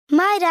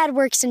My dad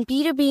works in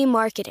B2B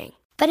marketing,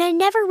 but I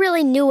never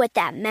really knew what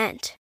that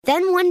meant.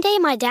 Then one day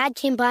my dad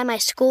came by my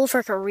school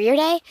for career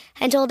day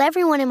and told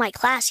everyone in my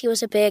class he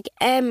was a big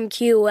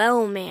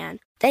MQL man.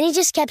 Then he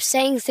just kept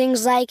saying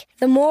things like,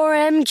 the more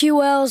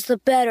MQLs, the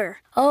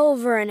better,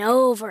 over and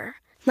over.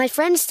 My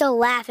friends still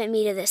laugh at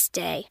me to this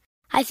day.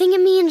 I think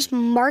it means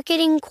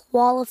marketing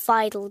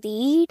qualified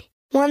lead.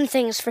 One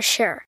thing's for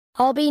sure.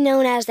 I'll be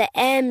known as the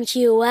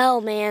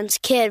MQL man's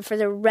kid for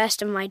the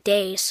rest of my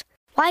days.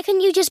 Why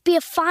couldn't you just be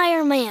a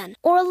fireman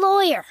or a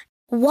lawyer?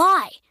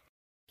 Why?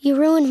 You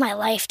ruined my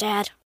life,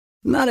 Dad.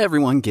 Not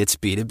everyone gets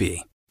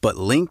B2B, but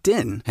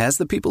LinkedIn has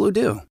the people who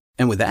do.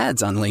 And with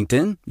ads on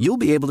LinkedIn, you'll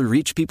be able to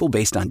reach people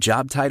based on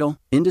job title,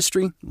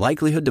 industry,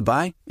 likelihood to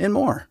buy, and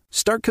more.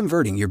 Start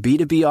converting your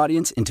B2B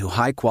audience into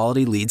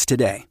high-quality leads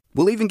today.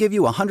 We'll even give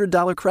you a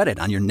 $100 credit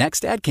on your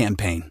next ad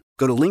campaign.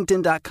 Go to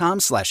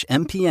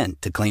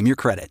linkedin.com/MPN to claim your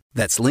credit.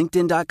 That's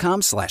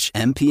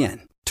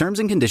linkedin.com/MPN. Terms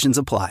and conditions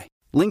apply.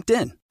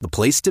 LinkedIn, the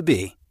place to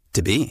be,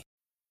 to be.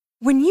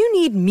 When you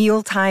need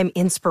mealtime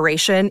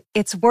inspiration,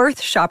 it's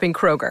worth shopping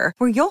Kroger,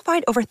 where you'll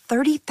find over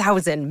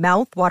 30,000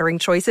 mouth-watering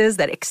choices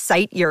that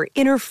excite your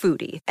inner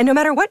foodie. And no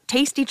matter what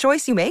tasty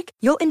choice you make,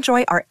 you'll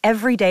enjoy our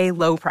everyday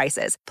low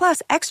prices,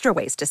 plus extra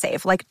ways to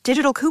save, like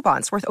digital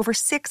coupons worth over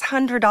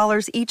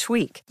 $600 each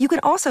week. You can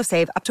also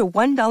save up to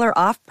 $1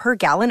 off per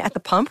gallon at the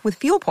pump with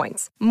fuel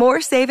points.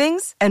 More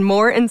savings and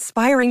more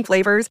inspiring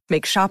flavors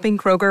make shopping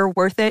Kroger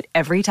worth it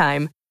every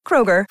time.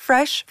 Kroger,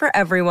 fresh for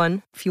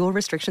everyone. Fuel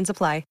restrictions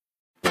apply.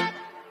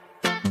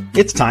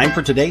 It's time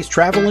for today's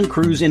travel and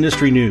cruise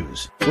industry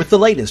news. With the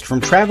latest from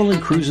travel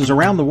and cruises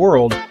around the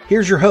world,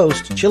 here's your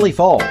host, Chili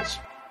Falls.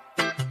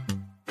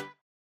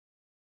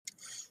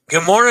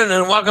 Good morning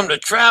and welcome to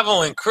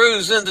Travel and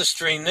Cruise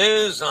Industry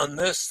News on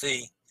this,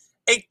 the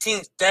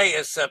 18th day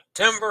of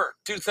September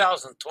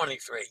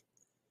 2023.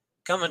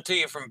 Coming to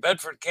you from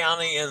Bedford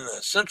County in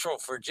the Central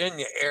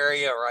Virginia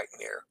area right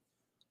near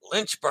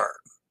Lynchburg.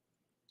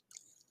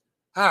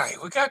 All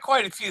right, we got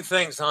quite a few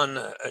things on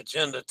the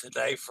agenda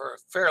today for a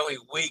fairly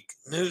weak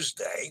news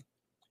day.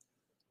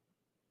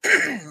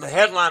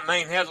 The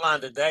main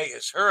headline today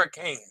is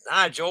Hurricane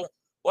Nigel,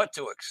 what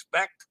to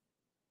expect.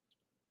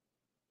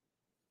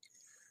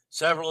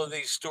 Several of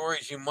these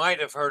stories you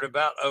might have heard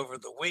about over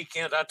the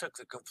weekend. I took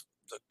the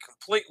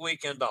complete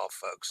weekend off,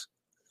 folks.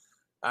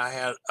 I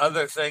had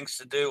other things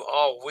to do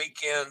all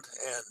weekend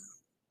and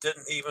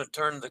didn't even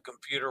turn the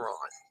computer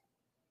on.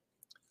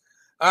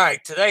 All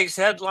right, today's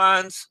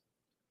headlines.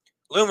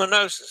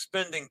 Luminosa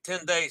spending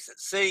 10 days at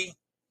sea.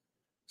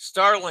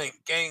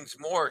 Starlink gains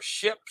more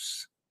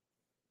ships.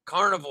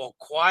 Carnival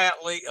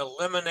quietly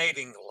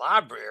eliminating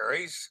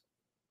libraries.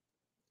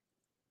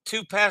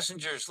 2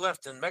 passengers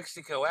left in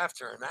Mexico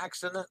after an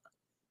accident.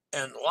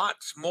 And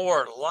lots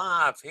more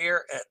live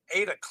here at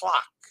 8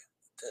 o'clock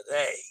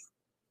today.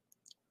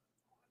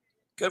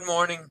 Good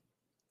morning.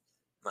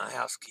 My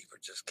housekeeper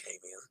just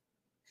came in.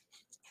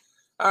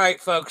 All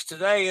right, folks,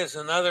 today is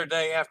another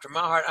day after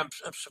my heart. I'm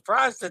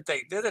surprised that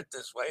they did it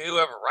this way,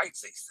 whoever writes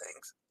these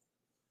things.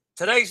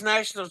 Today's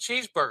National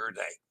Cheeseburger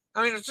Day.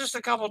 I mean, it was just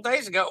a couple of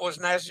days ago, it was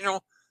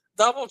National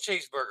Double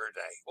Cheeseburger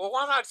Day. Well,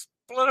 why not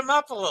split them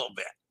up a little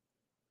bit?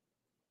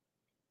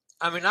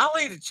 I mean, I'll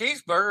eat a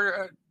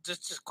cheeseburger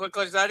just as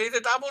quickly as I'd eat a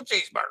double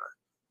cheeseburger.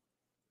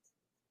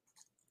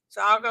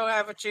 So I'll go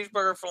have a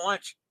cheeseburger for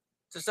lunch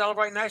to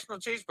celebrate National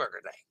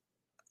Cheeseburger Day.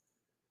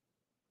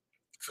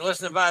 If you're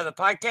listening via the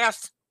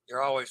podcast,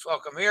 you're always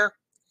welcome here.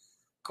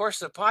 Of course,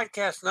 the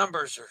podcast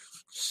numbers are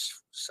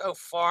so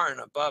far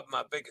and above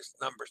my biggest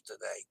numbers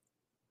today.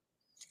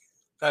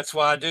 That's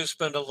why I do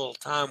spend a little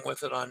time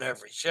with it on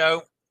every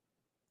show.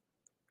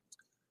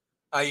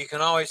 You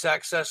can always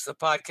access the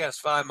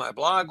podcast via my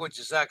blog, which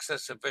is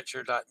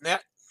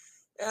accessadventure.net.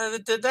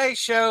 And today's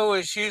show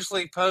is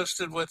usually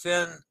posted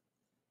within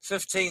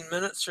 15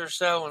 minutes or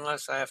so,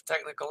 unless I have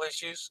technical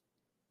issues,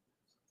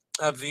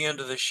 of the end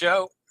of the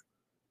show.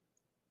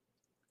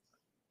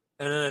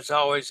 And then it's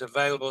always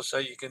available, so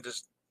you can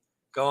just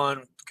go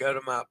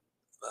to my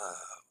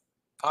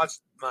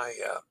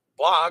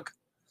blog,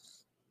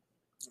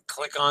 and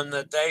click on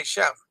the day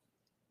show.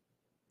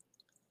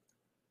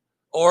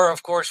 Or,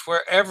 of course,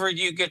 wherever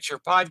you get your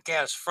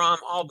podcast from,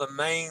 all the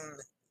main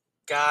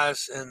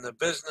guys in the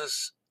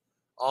business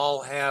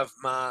all have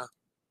my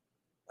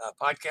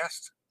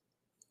podcast.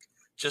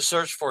 Just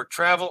search for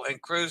Travel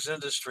and Cruise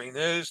Industry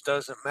News.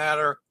 Doesn't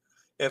matter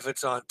if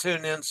it's on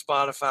TuneIn,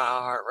 Spotify,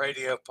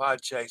 iHeartRadio,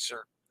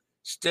 Podchaser,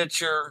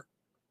 Stitcher,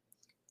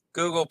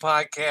 Google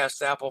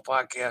Podcasts, Apple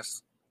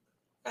Podcasts.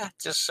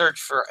 Just search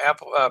for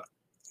Apple.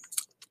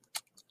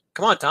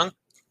 Come on, tongue.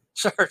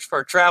 Search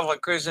for Travel and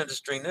Cruise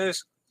Industry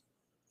News.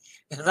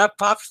 And up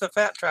pops the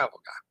Fat Travel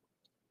Guy.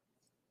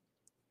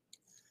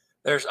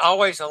 There's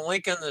always a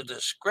link in the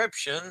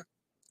description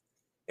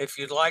if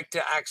you'd like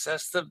to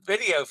access the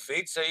video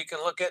feed so you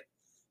can look at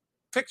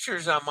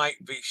pictures I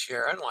might be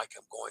sharing, like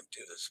I'm going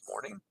to this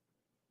morning,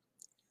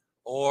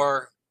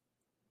 or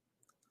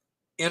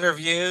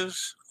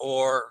interviews,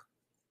 or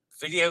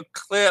video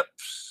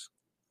clips,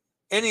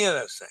 any of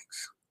those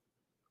things.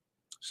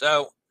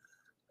 So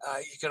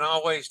you can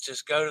always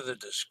just go to the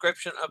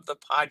description of the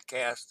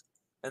podcast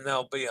and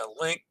there'll be a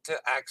link to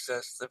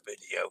access the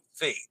video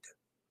feed.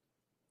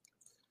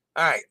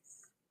 All right.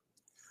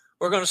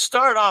 We're going to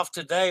start off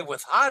today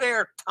with Hot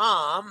Air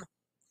Tom.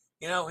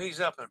 You know, he's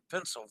up in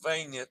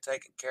Pennsylvania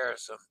taking care of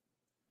some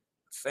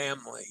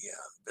family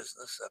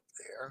business up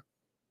there.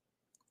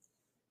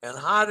 And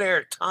Hot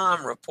Air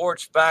Tom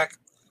reports back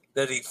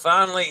that he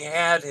finally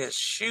had his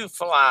shoe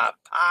fly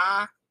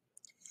pie.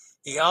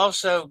 He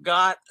also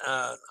got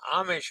an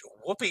Amish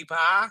whoopie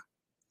pie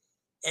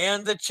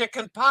and the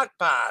chicken pot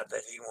pie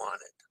that he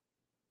wanted.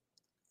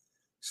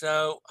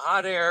 So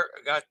Hot Air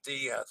got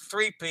the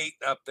three-peat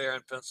up there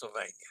in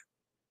Pennsylvania.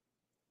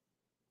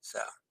 So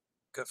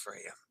good for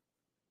him.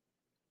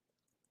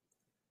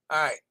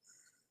 All right.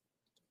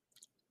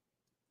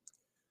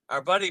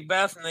 Our buddy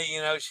Bethany,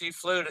 you know, she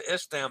flew to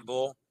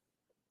Istanbul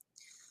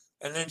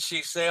and then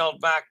she sailed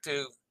back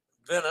to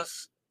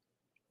Venice.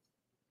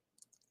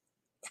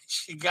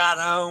 She got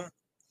home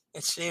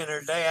and she and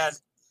her dad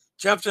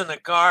jumped in the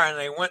car and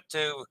they went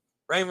to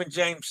Raymond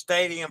James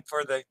Stadium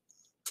for the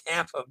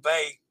Tampa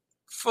Bay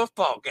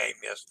football game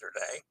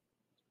yesterday.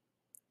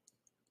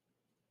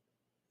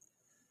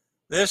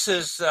 This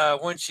is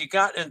when she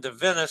got into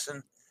Venice,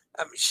 and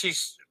I mean,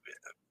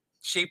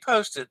 she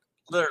posted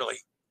literally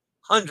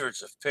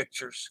hundreds of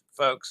pictures,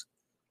 folks.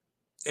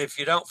 If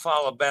you don't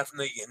follow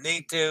Bethany, you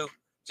need to,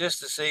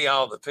 just to see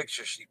all the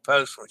pictures she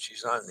posts when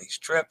she's on these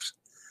trips.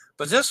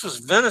 But this was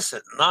Venice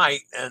at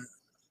night, and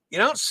you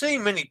don't see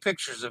many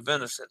pictures of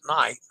Venice at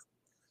night,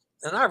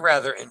 and I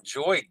rather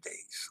enjoyed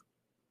these.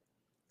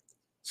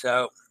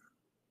 So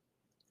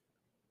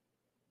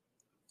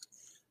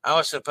I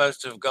was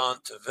supposed to have gone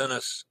to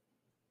Venice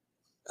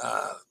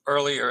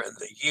earlier in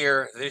the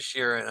year, this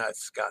year, and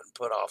it's gotten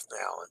put off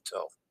now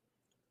until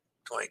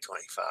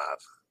 2025.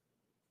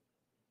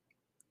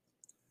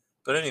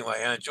 But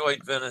anyway, I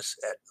enjoyed Venice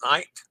at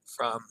night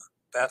from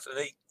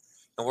Bethany.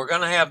 And we're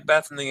going to have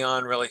Bethany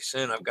on really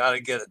soon. I've got to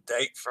get a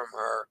date from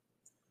her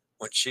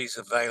when she's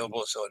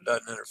available so it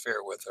doesn't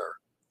interfere with her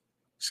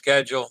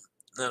schedule.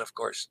 And then, of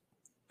course,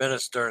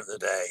 Venice during the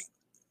day.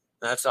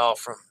 And that's all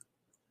from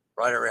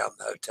right around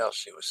the hotel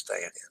she was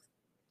staying in.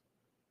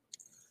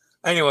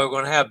 Anyway, we're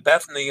going to have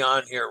Bethany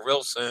on here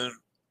real soon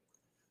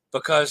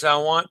because I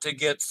want to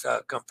get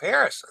a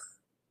comparison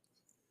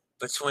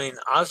between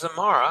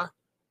Azamara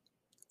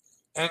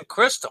and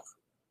Crystal.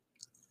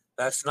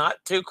 That's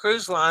not two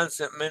cruise lines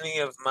that many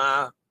of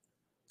my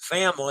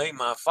family,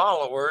 my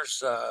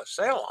followers,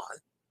 sail on.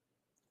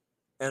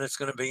 And it's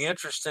going to be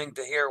interesting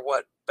to hear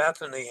what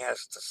Bethany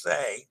has to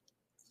say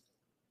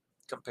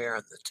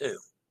comparing the two.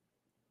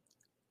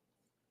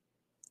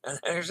 And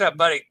here's our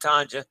buddy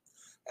Tanya.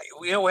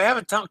 We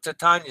haven't talked to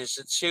Tanya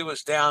since she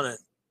was down in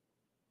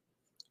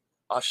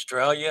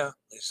Australia,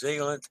 New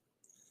Zealand.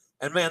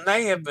 And man,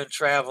 they have been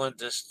traveling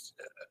just,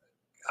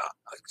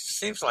 it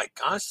seems like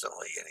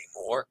constantly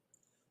anymore.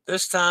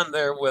 This time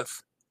they're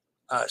with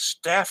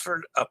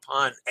Stafford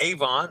upon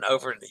Avon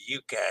over in the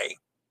UK.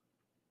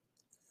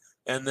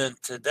 And then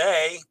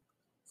today,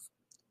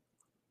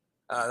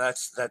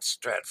 that's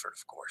Stratford,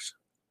 of course,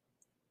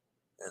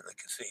 and the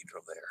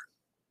cathedral there.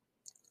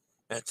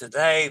 And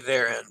today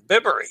they're in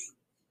Bibury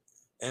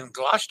in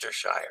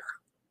Gloucestershire,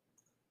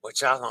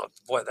 which I thought,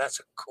 boy, that's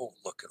a cool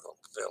looking little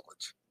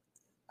village.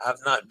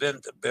 I've not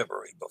been to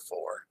Bibury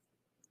before.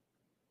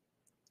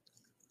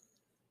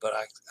 But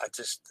I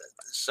just,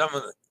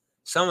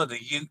 some of the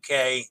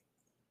UK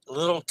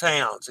little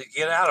towns that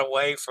get out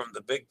away from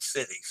the big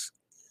cities,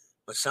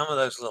 but some of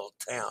those little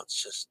towns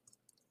just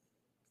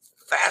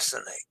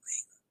fascinate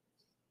me.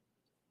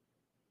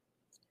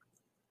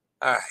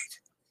 All right.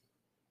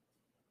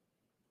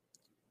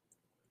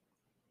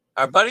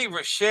 Our buddy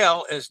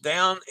Rochelle is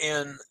down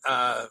in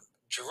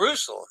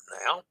Jerusalem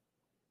now.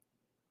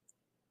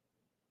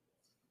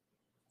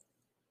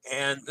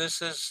 And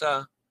this is,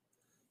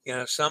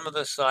 some of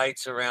the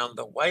sites around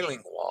the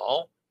Wailing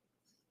Wall.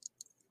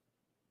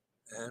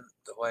 And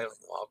the Wailing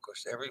Wall, of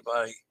course,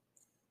 everybody,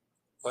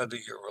 whether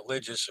you're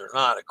religious or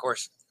not, of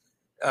course,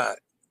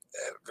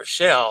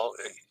 Rochelle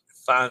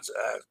finds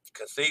a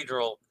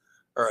cathedral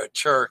or a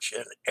church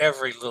in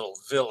every little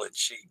village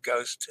she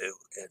goes to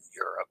in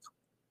Europe.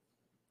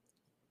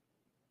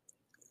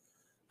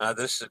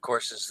 This, of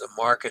course, is the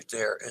market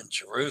there in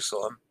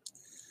Jerusalem.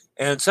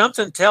 And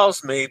something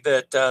tells me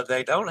that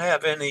they don't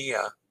have any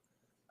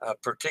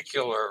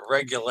particular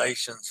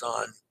regulations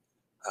on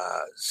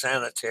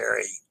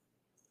sanitary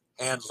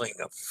handling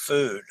of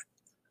food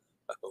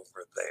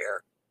over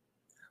there.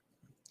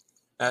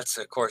 That's,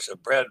 of course, a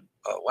bread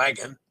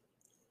wagon.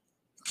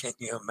 Can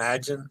you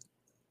imagine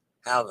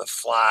how the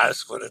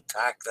flies would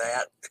attack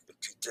that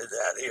if you did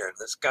that here in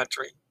this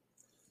country?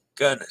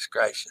 Goodness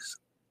gracious.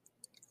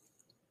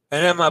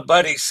 And then my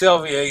buddy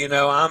Sylvia,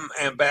 I'm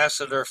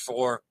ambassador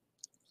for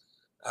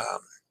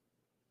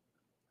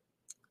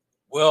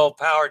Will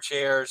Power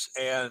Chairs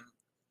and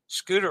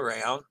Scoot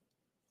Around.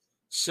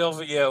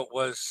 Sylvia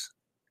was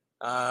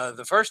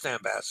the first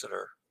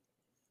ambassador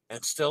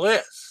and still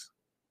is.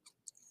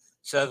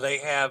 So they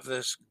have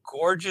this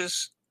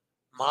gorgeous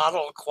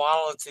model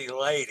quality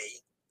lady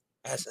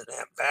as an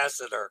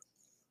ambassador,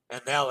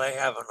 and now they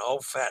have an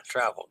old fat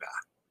travel guy.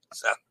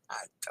 So I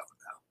don't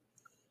know.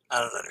 I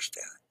don't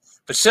understand it.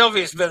 But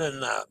Sylvia's been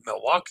in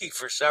Milwaukee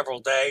for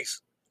several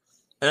days,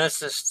 and it's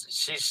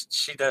just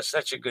she does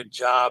such a good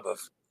job of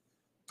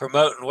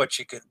promoting what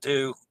you can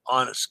do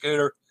on a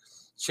scooter.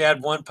 She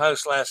had one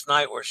post last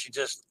night where she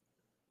just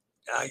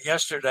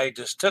yesterday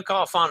just took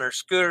off on her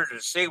scooter to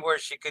see where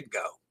she could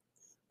go.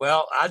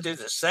 Well, I do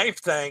the same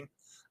thing.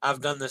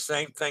 I've done the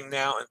same thing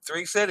now in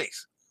 3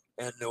 cities,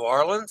 in New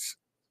Orleans,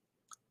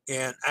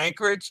 in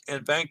Anchorage,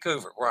 and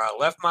Vancouver, where I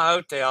left my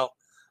hotel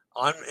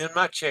in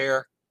my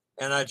chair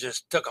and I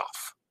just took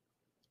off.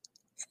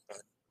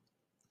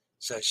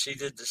 So she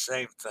did the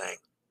same thing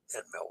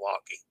in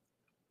Milwaukee.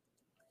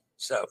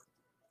 So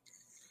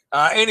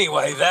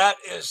anyway, that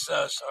is,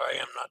 sorry,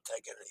 I'm not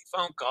taking any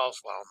phone calls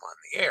while I'm on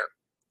the air.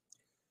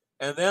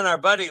 And then our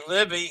buddy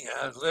Libby,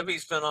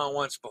 Libby's been on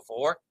once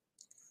before.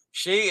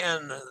 She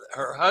and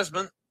her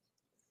husband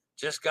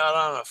just got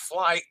on a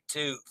flight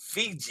to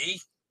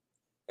Fiji,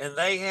 and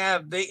they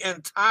have the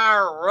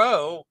entire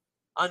row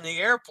on the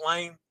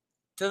airplane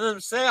to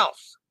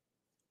themselves.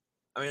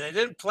 I mean, they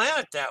didn't plan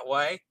it that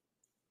way.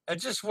 It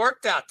just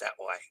worked out that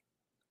way.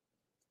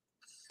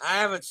 I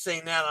haven't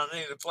seen that on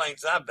any of the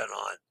planes I've been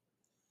on.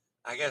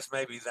 I guess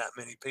maybe that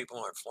many people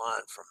aren't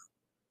flying from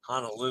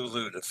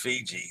Honolulu to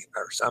Fiji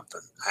or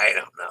something. I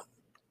don't know.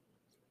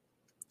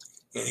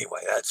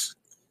 Anyway,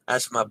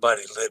 that's my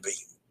buddy Libby.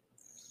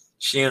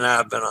 She and I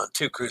have been on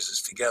 2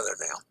 cruises together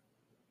now.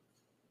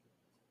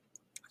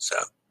 So,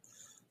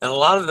 and a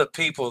lot of the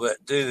people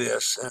that do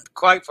this, and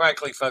quite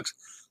frankly, folks,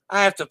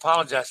 I have to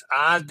apologize.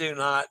 I do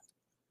not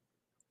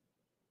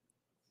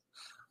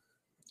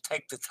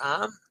take the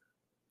time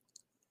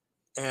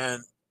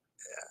and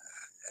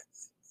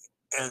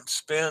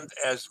spend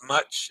as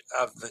much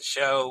of the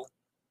show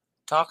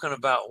talking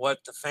about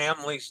what the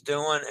family's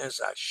doing as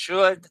I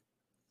should.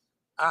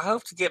 I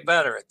hope to get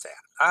better at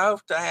that. I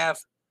hope to have,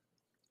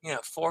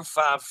 4,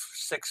 5,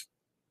 6,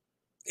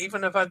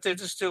 even if I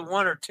just do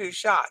 1 or 2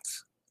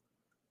 shots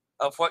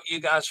of what you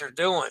guys are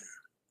doing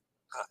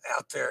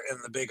out there in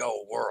the big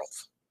old world.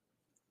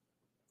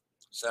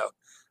 So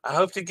I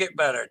hope to get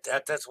better at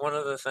that. That's one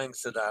of the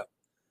things that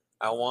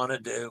I want to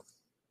do.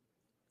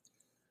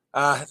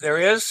 There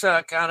is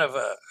kind of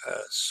a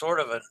sort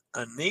of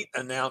a neat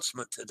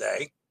announcement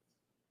today.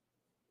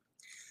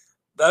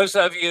 Those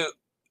of you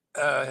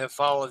have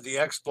followed the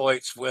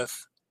exploits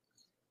with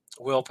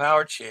Will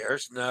Power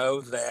Chairs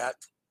know that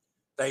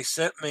they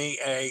sent me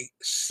a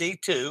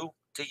C2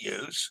 to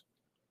use,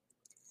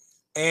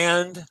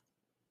 and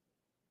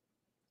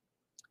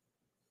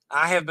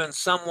I have been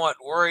somewhat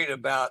worried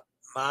about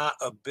my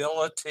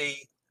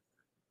ability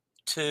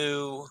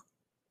to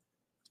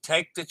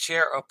take the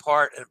chair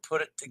apart and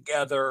put it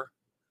together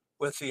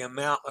with the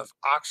amount of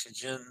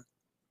oxygen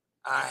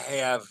I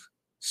have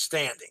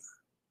standing.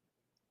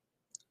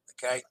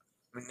 Okay.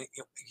 I mean,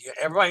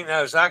 everybody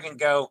knows I can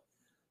go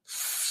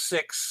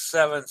 6,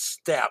 7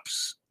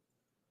 steps,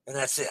 and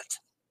that's it.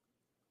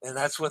 And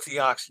that's with the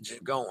oxygen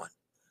going.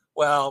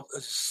 Well,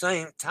 at the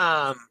same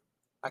time,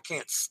 I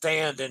can't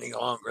stand any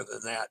longer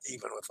than that,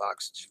 even with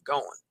oxygen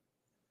going.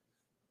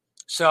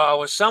 So I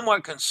was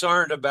somewhat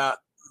concerned about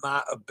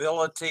my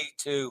ability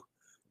to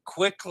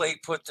quickly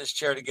put this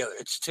chair together.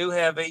 It's too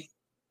heavy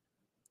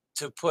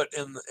to put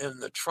in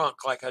the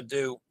trunk like I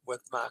do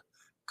with my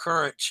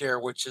current chair,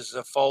 which is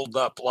a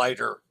fold-up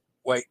lighter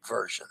weight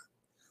version.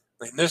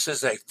 I mean, this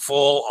is a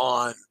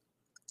full-on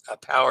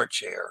power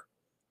chair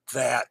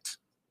that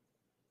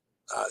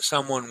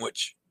someone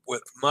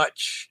with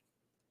much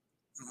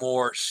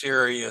more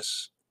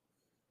serious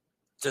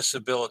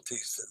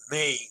disabilities than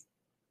me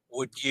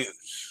would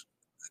use.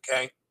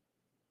 Okay.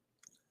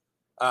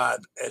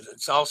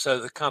 It's also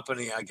the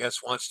company, I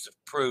guess, wants to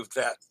prove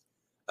that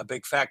a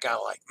big fat guy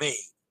like me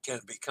can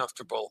be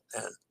comfortable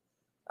and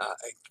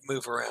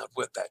move around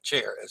with that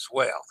chair as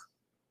well.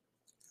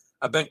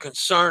 I've been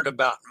concerned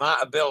about my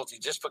ability,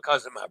 just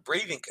because of my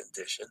breathing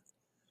condition,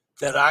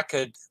 that I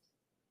could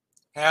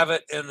have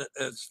it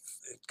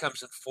it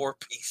comes in 4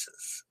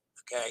 pieces,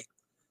 okay,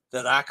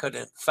 that I could,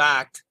 in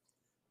fact,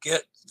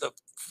 get the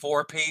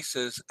 4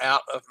 pieces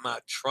out of my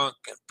trunk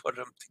and put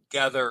them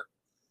together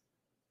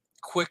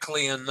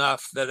quickly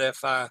enough that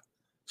if I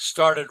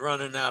started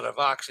running out of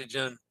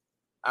oxygen,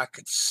 I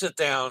could sit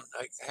down,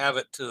 have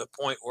it to the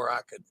point where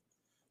I could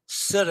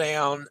sit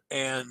down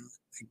and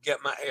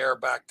get my air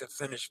back to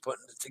finish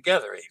putting it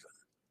together even.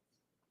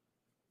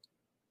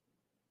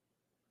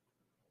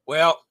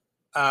 Well,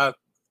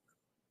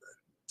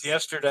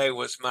 yesterday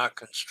was my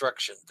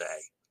construction day.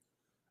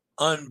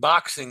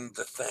 Unboxing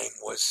the thing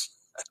was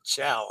a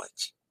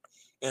challenge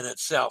in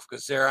itself,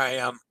 because there I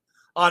am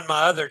on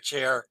my other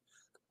chair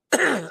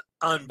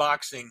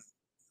unboxing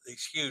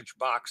these huge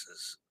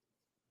boxes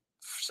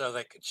so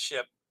they could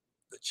ship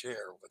the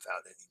chair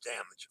without any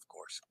damage, of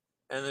course.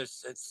 And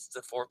it's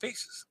the 4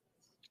 pieces.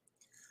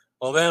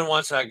 Well, then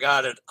once I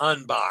got it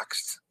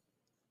unboxed,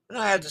 and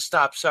I had to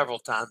stop several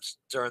times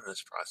during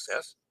this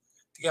process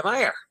to get my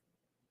air.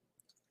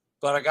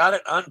 But I got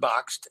it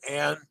unboxed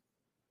and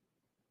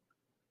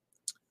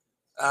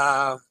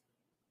got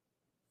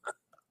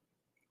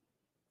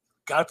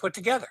it put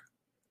together.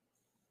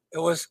 It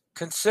was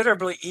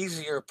considerably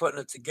easier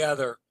putting it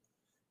together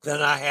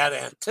than I had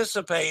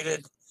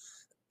anticipated.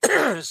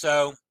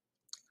 So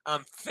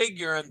I'm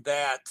figuring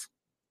that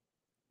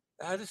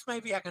this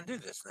maybe I can do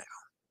this now.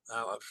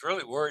 I was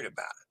really worried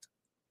about it.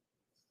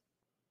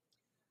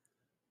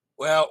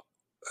 Well,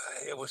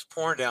 it was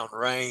pouring down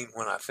rain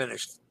when I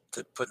finished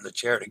putting the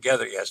chair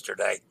together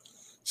yesterday.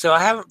 So I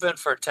haven't been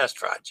for a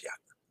test ride yet.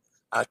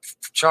 I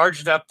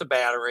charged up the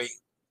battery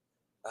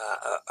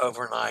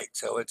overnight,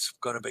 so it's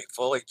going to be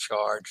fully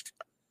charged.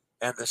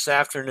 And this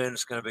afternoon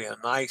is going to be a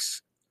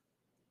nice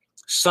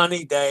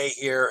sunny day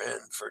here in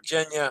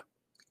Virginia.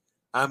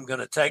 I'm going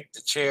to take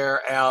the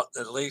chair out,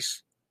 at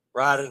least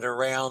ride it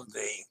around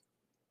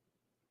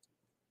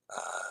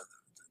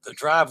the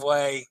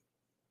driveway,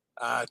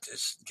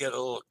 just get a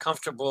little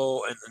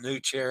comfortable in the new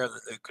chair and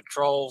the new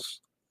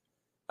controls.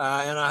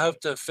 And I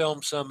hope to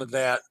film some of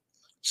that.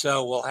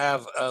 So we'll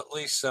have at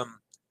least some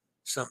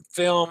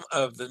film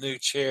of the new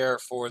chair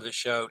for the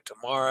show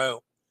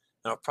tomorrow.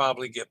 And I'll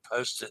probably get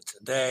posted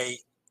today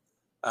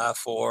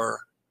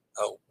for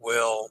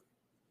Will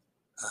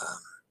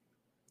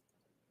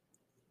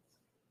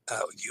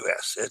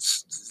US.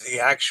 It's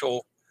the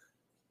actual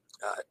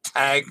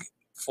tag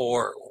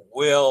for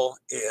Will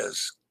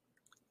is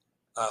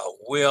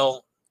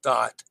will.inc/US.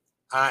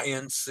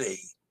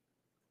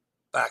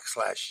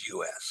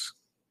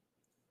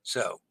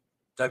 So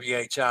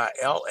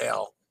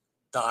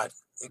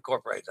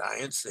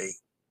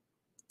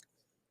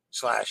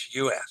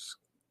WHILL.incorporated.inc/US.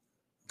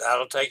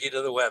 That'll take you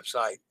to the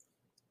website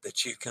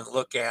that you can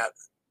look at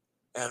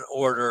and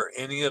order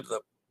any of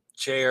the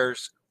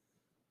chairs.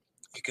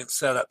 You can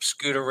set up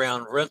scoot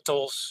around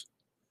rentals.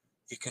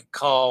 You can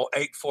call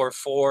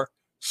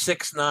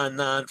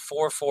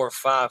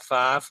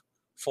 844-699-4455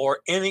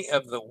 for any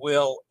of the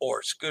Will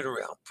or Scoot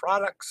Around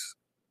products.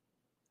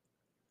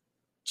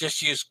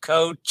 Just use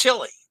code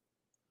CHILLIE,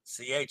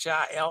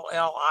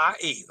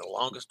 CHILLIE, the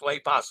longest way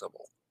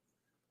possible.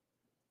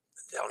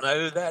 They'll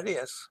know who that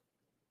is.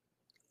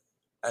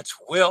 That's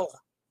Will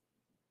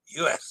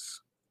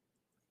US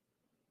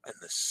and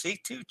the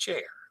C2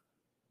 chair.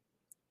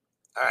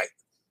 All right.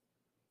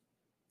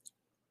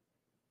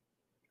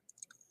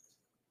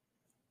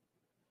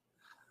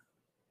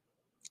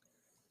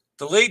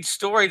 The lead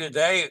story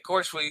today, of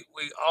course, we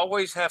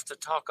always have to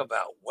talk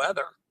about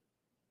weather.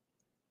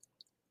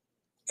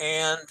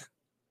 And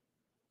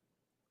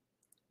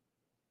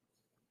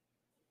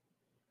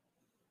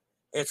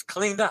it's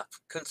cleaned up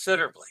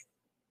considerably.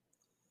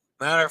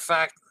 Matter of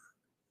fact,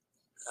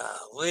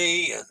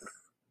 Lee and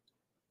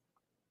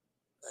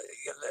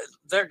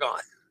they're gone.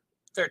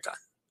 They're done.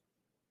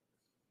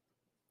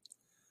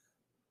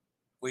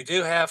 We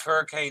do have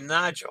Hurricane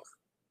Nigel.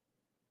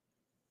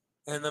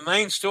 And the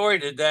main story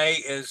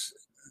today is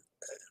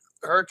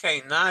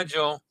Hurricane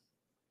Nigel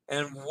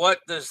and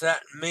what does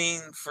that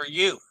mean for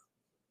you?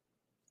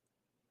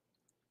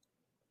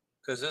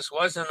 Because this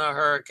wasn't a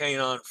hurricane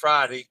on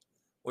Friday.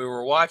 We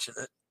were watching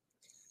it.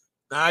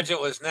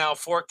 Nigel is now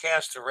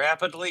forecast to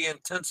rapidly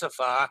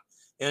intensify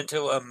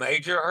into a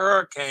major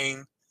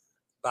hurricane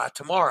by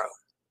tomorrow.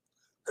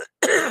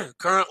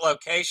 Current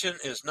location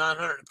is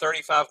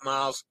 935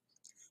 miles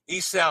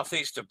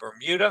east-southeast of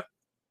Bermuda.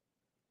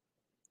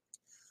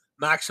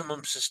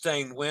 Maximum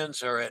sustained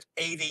winds are at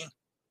 80.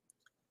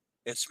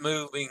 It's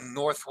moving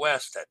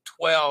northwest at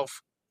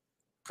 12.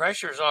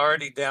 Pressure's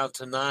already down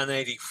to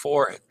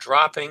 984 and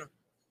dropping.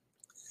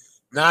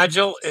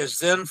 Nigel is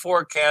then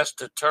forecast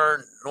to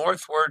turn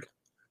northward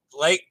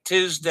late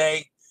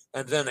Tuesday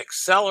and then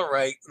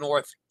accelerate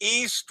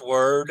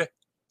northeastward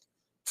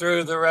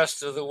through the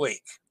rest of the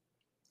week.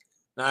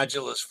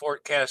 Nigel is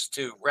forecast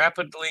to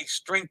rapidly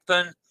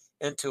strengthen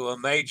into a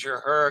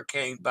major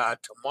hurricane by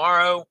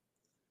tomorrow,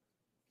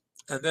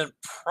 and then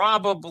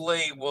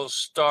probably will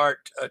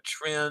start a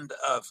trend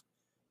of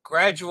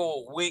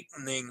gradual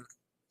weakening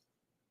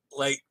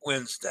late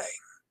Wednesday.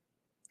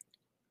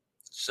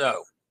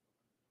 So,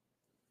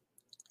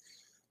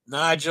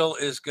 Nigel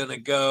is going to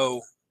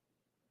go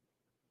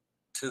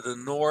to the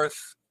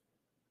northwest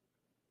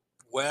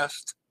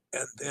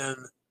and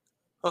then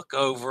hook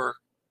over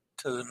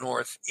to the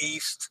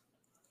northeast.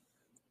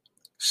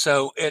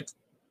 So it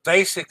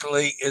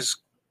basically is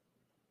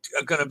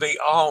going to be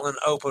all in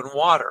open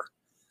water.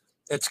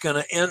 It's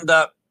going to end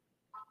up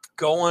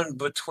going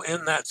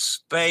between that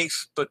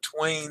space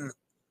between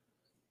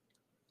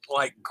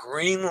like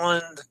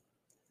Greenland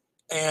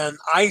and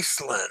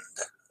Iceland,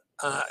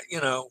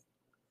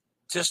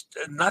 just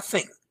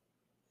nothing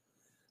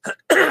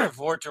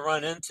for it to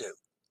run into.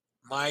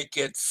 Might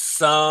get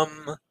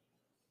some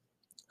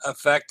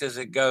effect as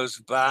it goes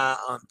by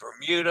on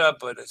Bermuda,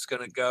 but it's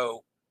going to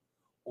go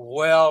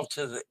well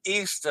to the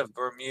east of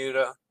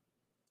Bermuda.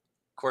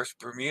 Of course,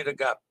 Bermuda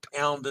got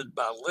pounded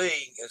by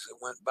Lee as it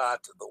went by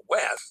to the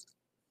west.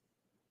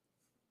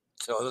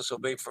 So this will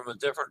be from a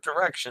different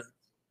direction.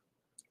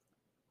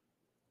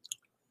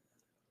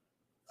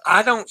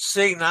 I don't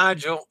see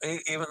Nigel,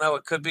 even though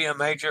it could be a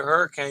major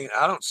hurricane,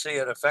 I don't see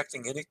it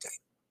affecting anything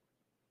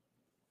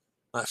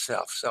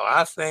myself. So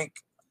I think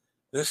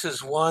this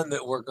is one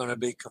that we're going to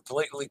be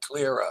completely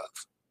clear of.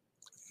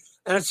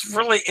 And it's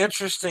really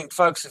interesting,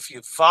 folks, if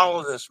you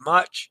follow this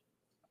much.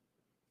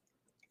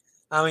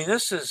 I mean,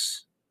 this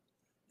is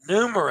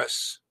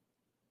numerous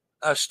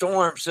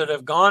storms that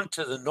have gone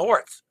to the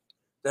north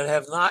that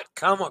have not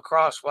come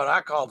across what I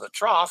call the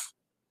trough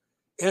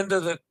into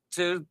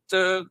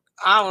the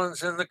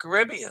islands in the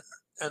Caribbean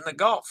and the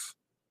Gulf.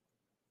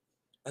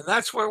 And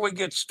that's where we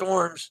get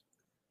storms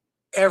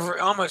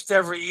almost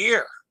every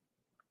year.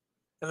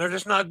 And they're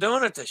just not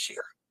doing it this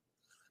year.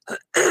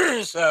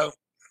 So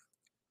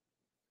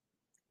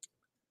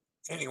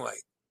anyway,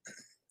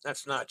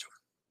 that's Nigel.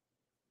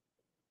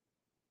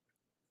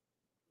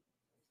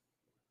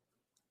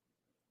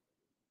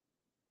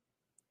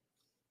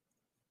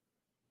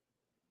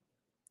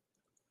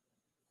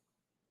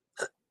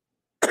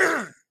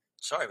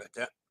 Sorry about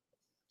that.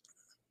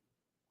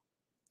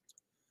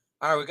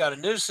 All right, we got a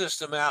new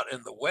system out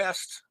in the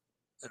west,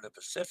 in the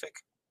Pacific.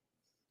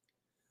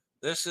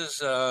 This is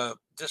a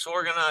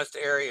disorganized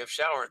area of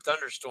shower and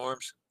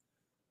thunderstorms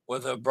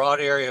with a broad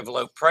area of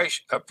low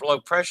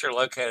pressure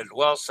located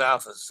well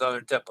south of the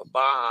southern tip of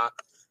Baja.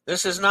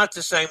 This is not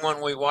the same one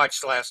we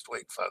watched last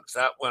week, folks.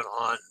 That went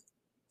on,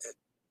 it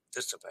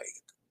dissipated.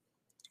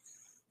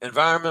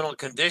 Environmental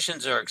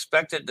conditions are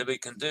expected to be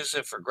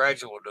conducive for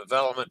gradual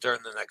development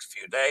during the next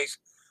few days.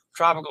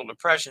 Tropical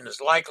depression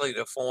is likely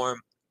to form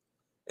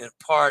in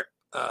part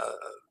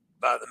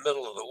by the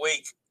middle of the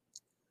week,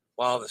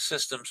 while the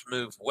systems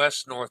move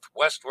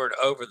west-northwestward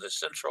over the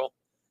central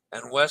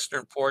and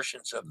western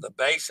portions of the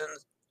basin.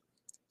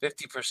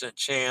 50%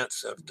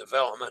 chance of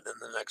development in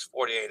the next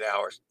 48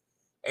 hours,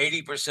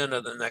 80%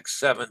 of the next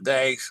 7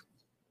 days.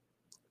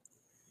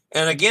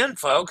 And again,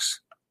 folks,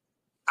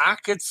 I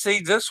could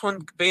see this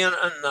one being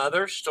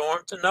another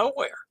storm to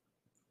nowhere.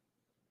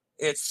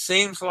 It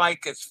seems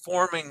like it's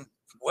forming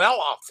well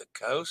off the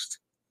coast.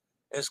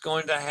 It's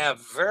going to have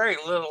very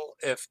little,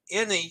 if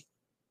any,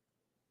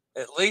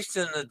 at least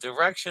in the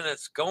direction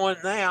it's going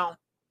now,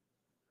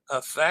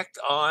 effect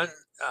on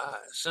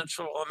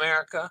Central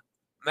America,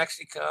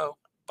 Mexico,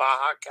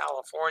 Baja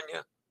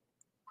California,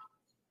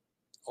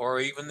 or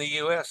even the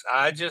U.S.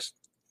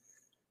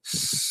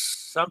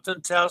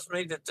 Something tells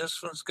me that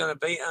this one's going to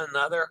be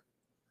another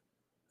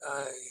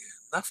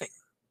nothing.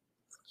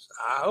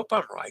 I hope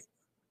I'm right.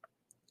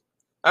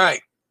 All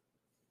right.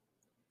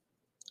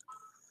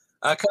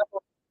 A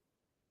couple.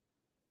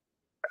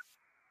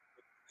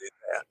 Do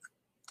that.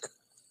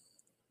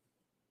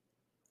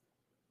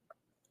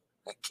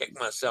 I kicked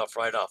myself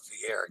right off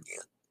the air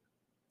again.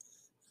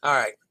 All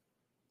right.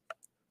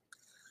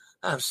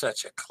 I'm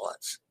such a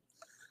klutz.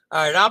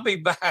 All right, I'll be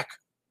back.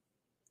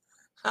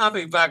 I'll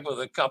be back with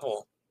a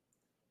couple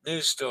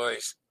news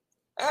stories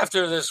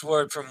after this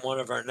word from one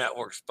of our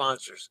network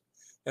sponsors,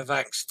 if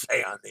I can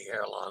stay on the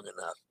air long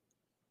enough.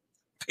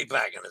 Be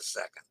back in a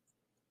second.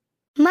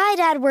 My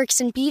dad works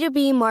in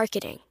B2B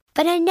marketing,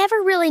 but I never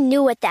really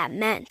knew what that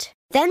meant.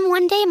 Then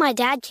one day my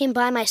dad came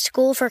by my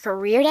school for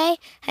career day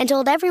and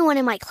told everyone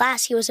in my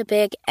class he was a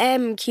big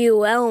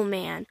MQL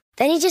man.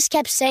 Then he just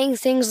kept saying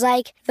things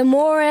like, the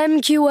more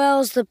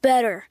MQLs, the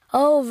better,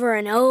 over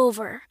and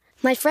over.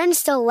 My friends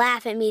still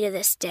laugh at me to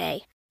this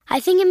day. I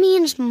think it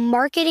means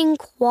marketing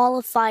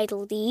qualified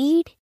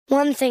lead.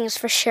 One thing's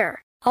for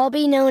sure. I'll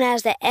be known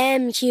as the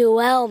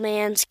MQL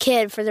man's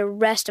kid for the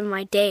rest of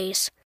my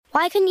days.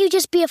 Why couldn't you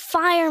just be a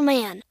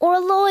fireman or a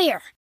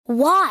lawyer?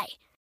 Why?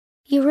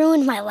 You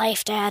ruined my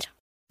life, Dad.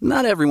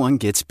 Not everyone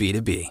gets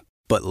B2B,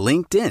 but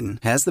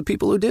LinkedIn has the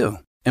people who do.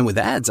 And with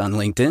ads on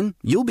LinkedIn,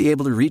 you'll be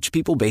able to reach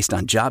people based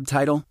on job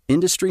title,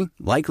 industry,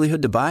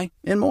 likelihood to buy,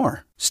 and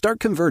more. Start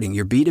converting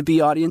your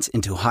B2B audience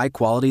into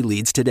high-quality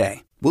leads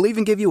today. We'll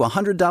even give you a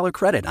 $100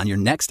 credit on your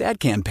next ad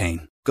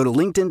campaign. Go to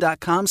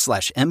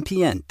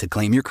linkedin.com/MPN to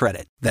claim your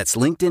credit. That's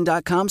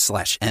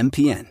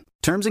linkedin.com/MPN.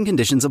 Terms and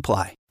conditions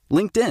apply.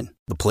 LinkedIn,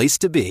 the place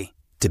to be,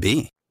 to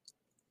be.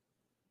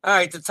 All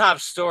right, the top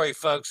story,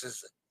 folks,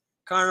 is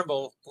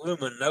Carnival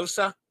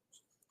Luminosa.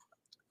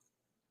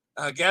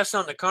 Guests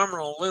on the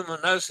Carnival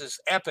Luminosa's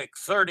epic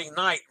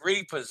 30-night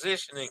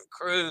repositioning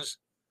cruise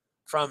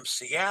from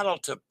Seattle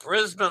to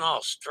Brisbane,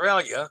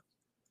 Australia,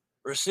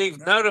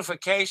 received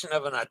notification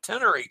of an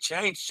itinerary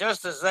change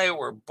just as they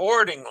were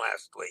boarding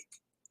last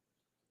week.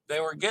 They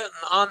were getting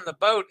on the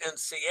boat in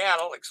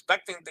Seattle,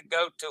 expecting to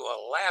go to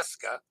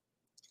Alaska,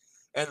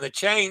 and the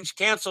change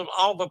canceled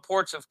all the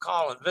ports of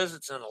call and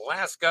visits in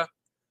Alaska,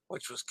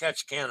 which was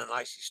Ketchikan and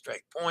Icy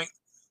Strait Point,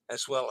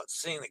 as well as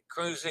scenic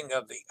cruising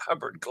of the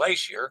Hubbard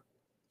Glacier.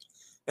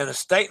 In a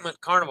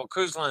statement, Carnival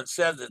Cruise Line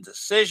said the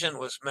decision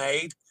was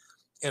made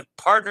in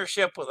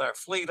partnership with our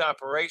Fleet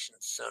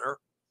Operations Center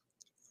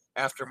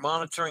after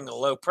monitoring a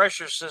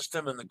low-pressure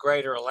system in the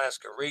greater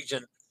Alaska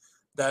region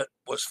that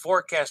was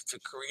forecast to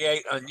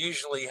create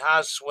unusually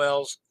high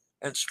swells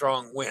and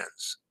strong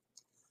winds.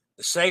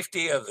 The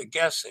safety of the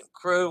guests and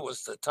crew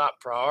was the top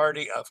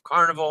priority of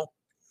Carnival,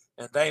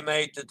 and they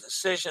made the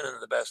decision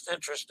in the best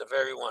interest of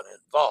everyone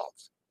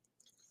involved.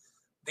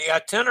 The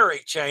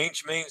itinerary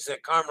change means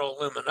that Carnival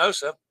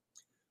Luminosa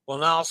will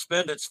now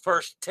spend its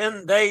first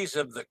 10 days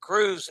of the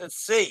cruise at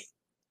sea,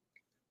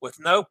 with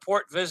no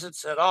port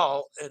visits at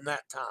all in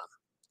that time.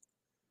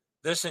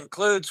 This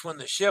includes when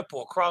the ship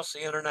will cross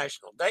the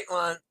international date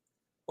line,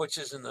 which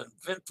is an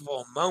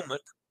eventful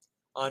moment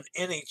on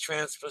any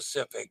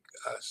trans-Pacific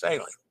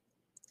sailing.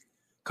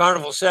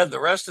 Carnival said the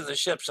rest of the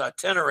ship's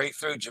itinerary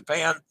through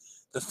Japan,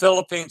 the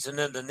Philippines, and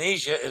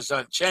Indonesia is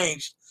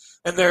unchanged,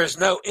 and there is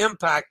no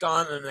impact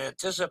on an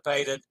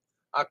anticipated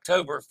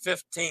October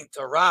 15th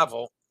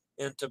arrival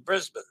into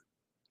Brisbane.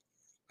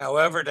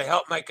 However, to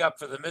help make up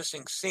for the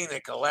missing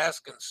scenic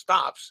Alaskan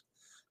stops,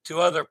 2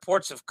 other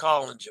ports of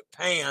call in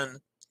Japan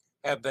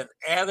have been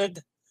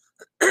added.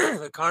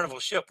 The Carnival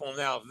ship will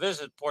now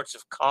visit ports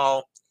of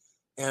call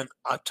in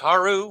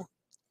Otaru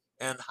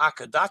and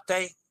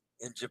Hakodate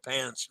in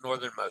Japan's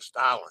northernmost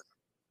island.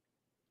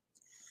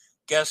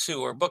 Guests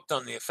who are booked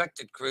on the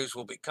affected cruise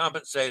will be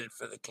compensated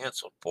for the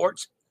canceled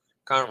ports.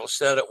 Carnival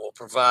said it will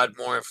provide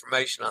more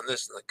information on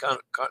this in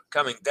the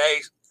coming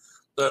days,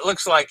 but it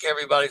looks like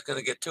everybody's going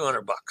to get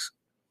 $200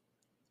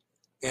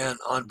 in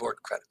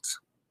onboard credits.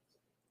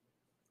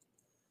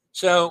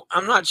 So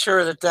I'm not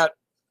sure that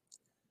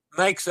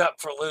makes up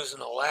for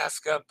losing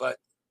Alaska, but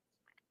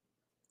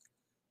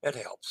it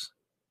helps.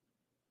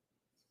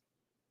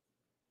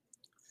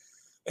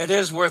 It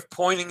is worth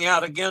pointing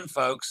out again,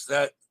 folks,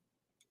 that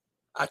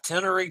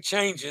itinerary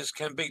changes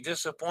can be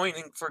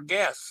disappointing for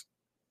guests,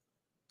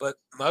 but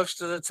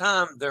most of the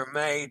time they're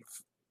made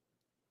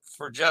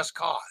for just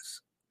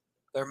cause.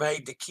 They're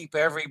made to keep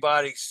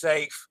everybody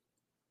safe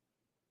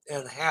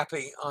and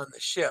happy on the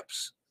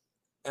ships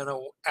and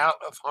out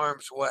of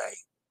harm's way.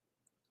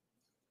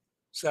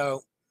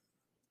 So,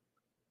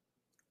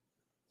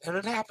 and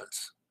it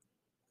happens,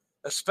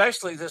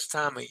 especially this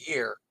time of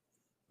year.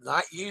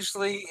 Not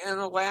usually in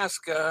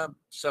Alaska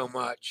so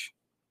much,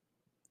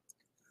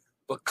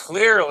 but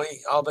clearly,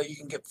 although you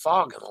can get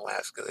fog in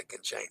Alaska that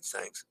can change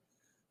things,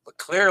 but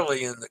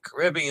clearly in the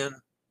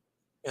Caribbean,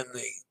 in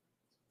the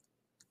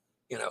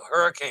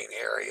hurricane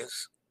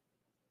areas.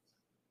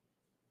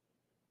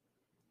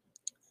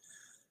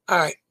 All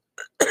right,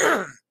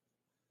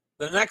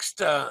 the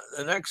next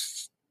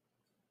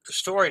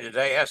story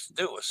today has to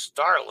do with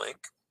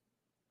Starlink.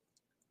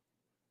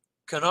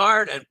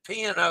 Cunard and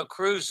P&O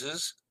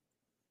Cruises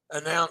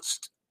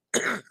announced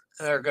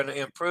they're going to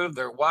improve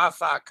their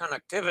Wi-Fi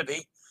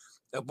connectivity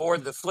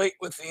aboard the fleet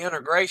with the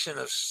integration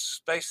of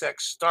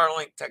SpaceX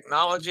Starlink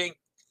technology.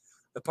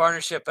 The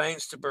partnership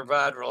aims to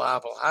provide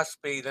reliable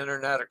high-speed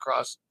internet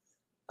across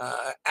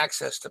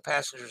access to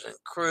passengers and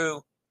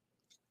crew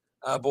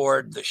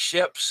aboard the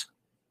ships.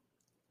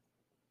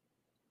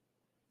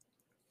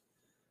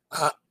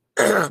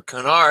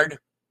 Cunard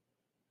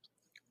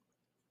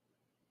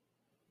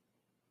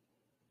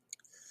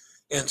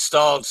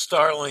installed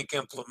Starlink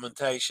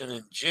implementation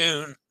in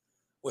June,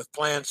 with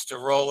plans to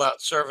roll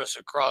out service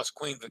across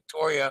Queen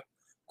Victoria,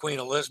 Queen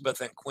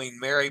Elizabeth, and Queen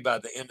Mary by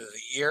the end of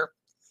the year.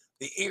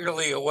 The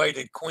eagerly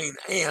awaited Queen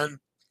Anne,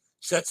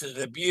 set to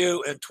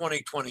debut in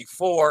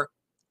 2024,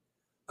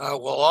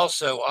 will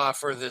also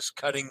offer this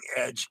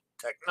cutting-edge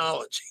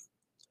technology.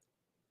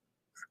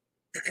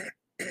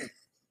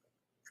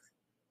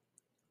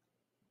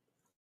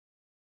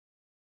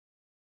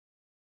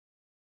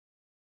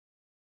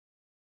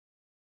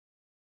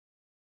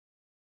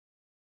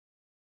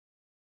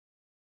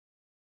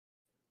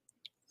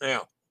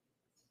 Now,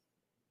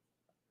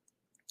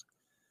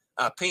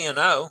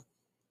 P&O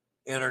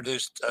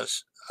introduced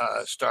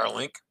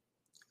Starlink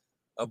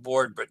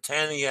aboard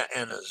Britannia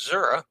and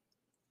Azura,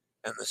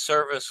 and the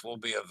service will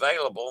be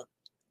available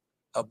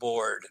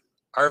aboard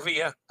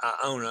Arvia,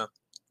 Iona,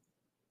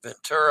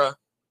 Ventura,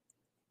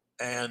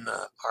 and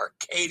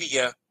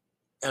Arcadia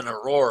and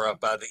Aurora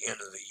by the end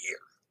of the year.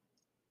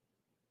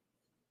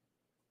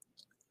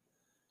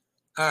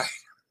 All right.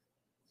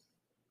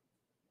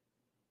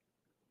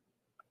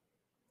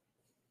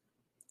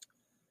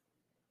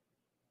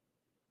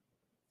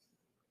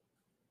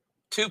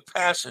 Two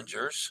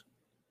passengers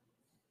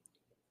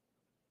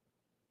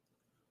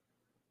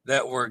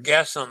that were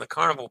guests on the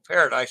Carnival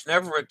Paradise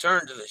never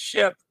returned to the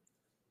ship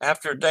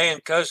after a day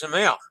in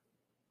Cozumel,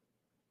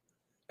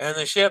 and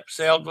the ship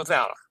sailed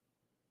without them.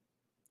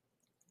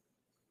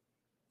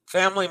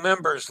 Family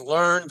members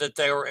learned that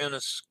they were in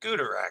a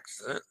scooter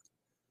accident.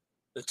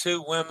 The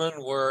 2 women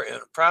were in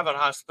a private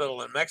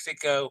hospital in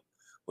Mexico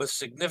with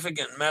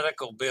significant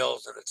medical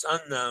bills, and it's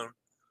unknown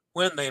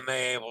when they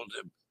may be able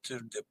to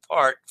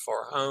depart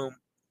for home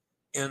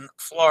in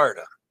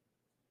Florida.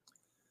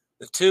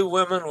 The 2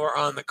 women were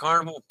on the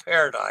Carnival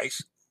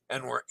Paradise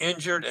and were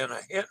injured in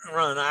a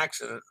hit-and-run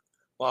accident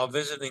while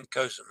visiting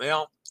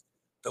Cozumel.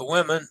 The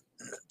women,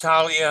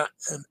 Natalia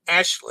and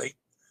Ashley,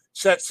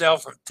 set sail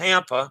from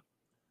Tampa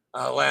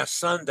last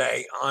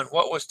Sunday on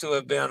what was to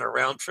have been a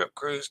round-trip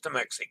cruise to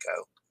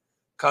Mexico.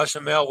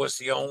 Cozumel was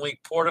the only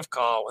port of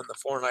call in the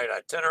 4-night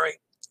itinerary.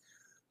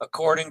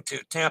 According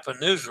to Tampa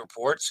News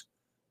reports,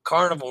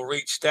 Carnival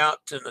reached out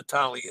to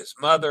Natalia's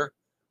mother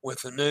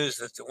with the news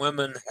that the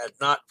women had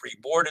not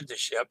reboarded the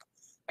ship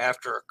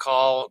after a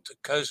call to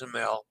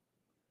Cozumel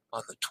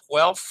on the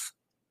 12th.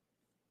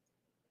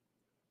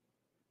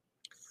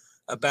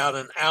 About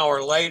an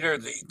hour later,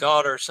 the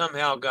daughter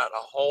somehow got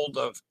a hold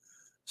of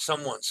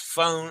someone's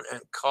phone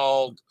and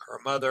called her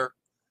mother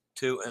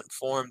to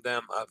inform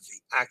them of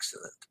the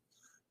accident.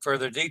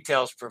 Further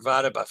details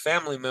provided by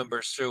family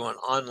members through an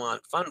online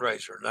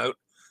fundraiser note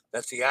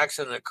that the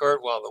accident occurred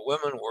while the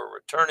women were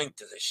returning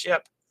to the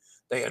ship.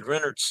 They had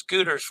rented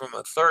scooters from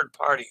a third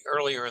party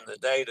earlier in the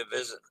day to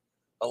visit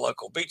a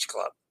local beach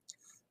club.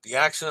 The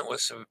accident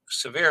was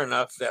severe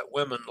enough that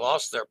women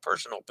lost their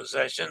personal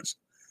possessions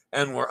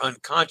and were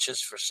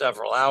unconscious for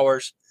several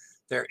hours.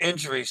 Their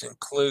injuries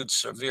include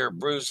severe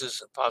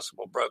bruises, a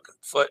possible broken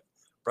foot,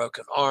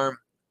 broken arm,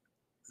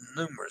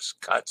 numerous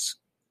cuts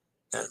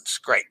and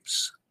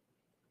scrapes.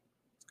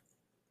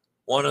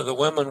 One of the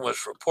women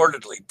was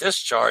reportedly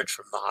discharged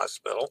from the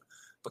hospital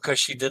because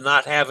she did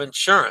not have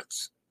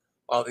insurance,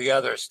 while the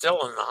other is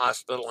still in the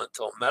hospital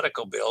until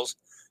medical bills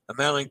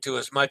amounting to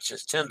as much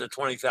as $10,000 to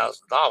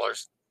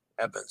 $20,000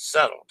 have been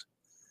settled.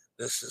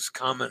 This is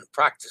common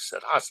practice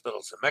at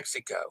hospitals in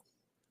Mexico,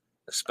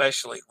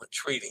 especially when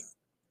treating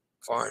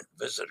foreign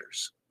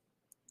visitors.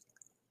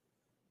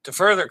 To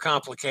further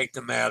complicate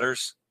the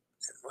matters,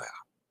 and wow,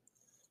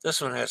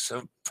 this one has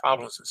some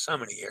problems in so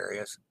many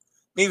areas.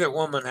 Neither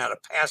woman had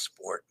a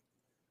passport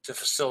to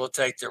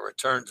facilitate their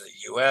return to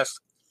the U.S.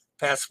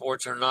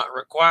 Passports are not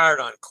required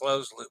on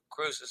closed-loop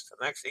cruises to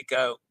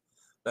Mexico,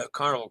 though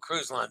Carnival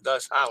Cruise Line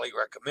does highly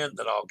recommend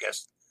that all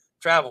guests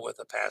travel with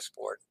a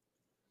passport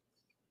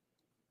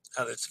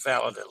that's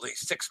valid at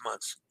least 6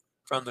 months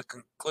from the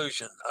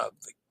conclusion of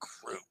the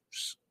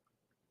cruise.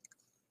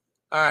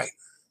 All right.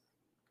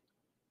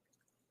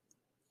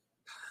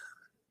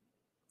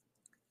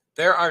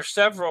 There are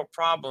several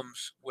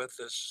problems with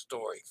this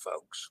story,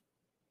 folks.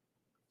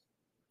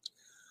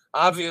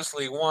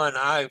 Obviously, one,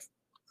 I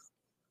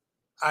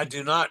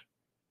do not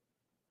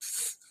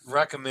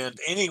recommend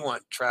anyone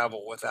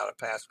travel without a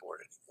passport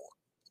anymore.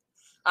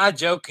 I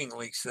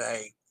jokingly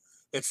say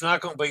it's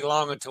not going to be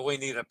long until we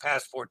need a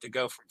passport to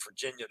go from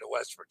Virginia to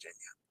West Virginia.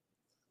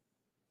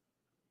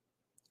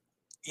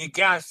 You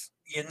guys,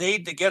 you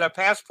need to get a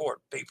passport,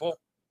 people.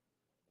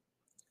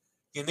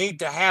 You need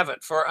to have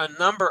it for a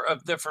number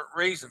of different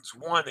reasons.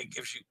 One, it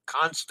gives you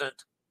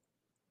constant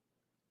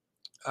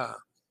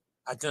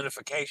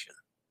identification.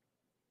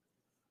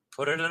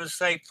 Put it in a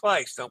safe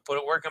place. Don't put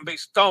it where it can be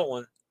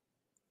stolen.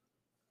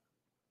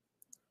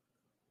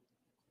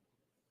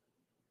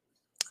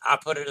 I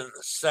put it in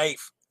the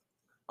safe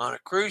on a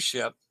cruise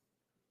ship,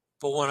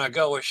 but when I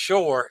go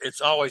ashore,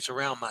 it's always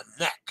around my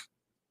neck.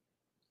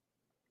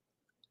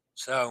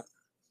 So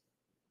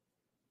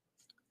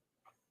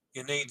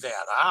you need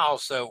that. I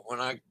also, when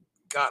I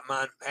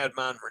had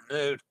mine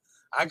renewed,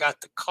 I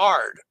got the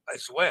card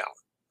as well.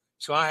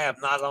 So I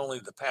have not only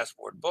the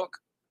passport book,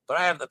 but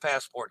I have the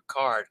passport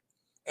card.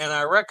 And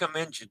I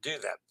recommend you do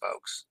that,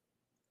 folks.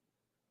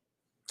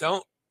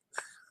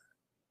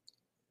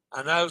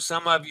 I know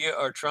some of you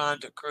are trying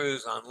to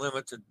cruise on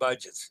limited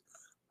budgets.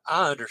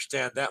 I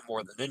understand that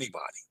more than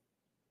anybody.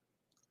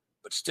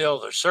 But still,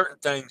 there's certain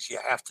things you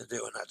have to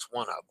do, and that's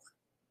one of them.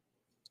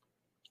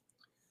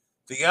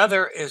 The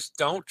other is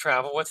don't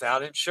travel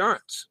without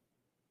insurance.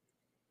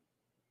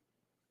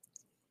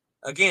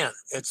 Again,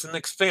 it's an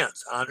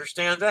expense. I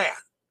understand that.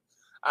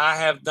 I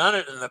have done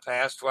it in the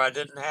past where I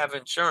didn't have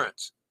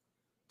insurance.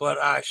 But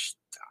I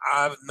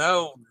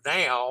know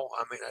now,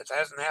 I mean, it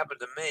hasn't happened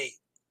to me,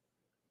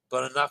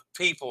 but enough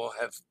people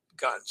have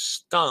gotten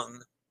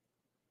stung.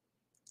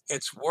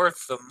 It's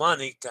worth the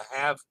money to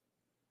have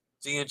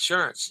the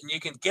insurance. And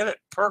you can get it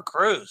per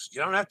cruise.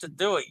 You don't have to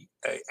do an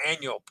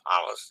annual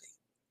policy.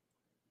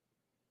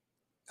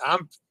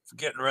 I'm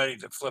getting ready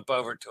to flip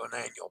over to an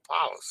annual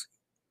policy.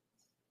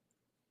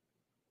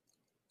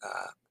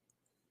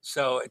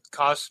 So it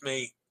costs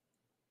me,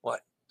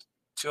 what,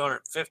 $250,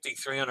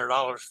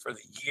 $300 for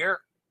the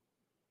year?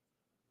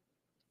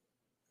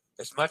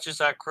 As much as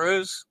I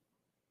cruise,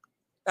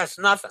 that's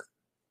nothing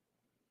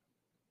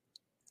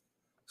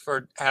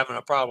for having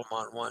a problem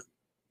on one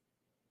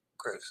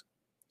cruise.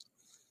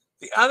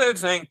 The other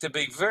thing to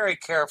be very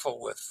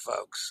careful with,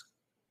 folks,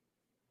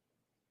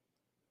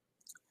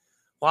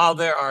 while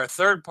there are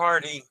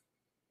third-party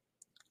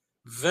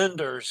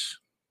vendors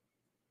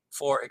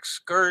for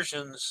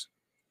excursions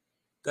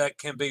that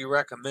can be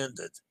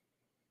recommended,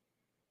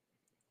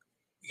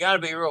 you got to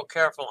be real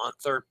careful on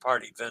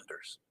third-party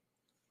vendors.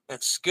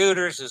 And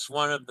scooters is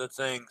one of the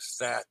things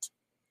that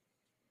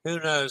who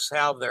knows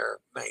how they're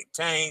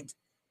maintained,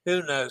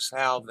 who knows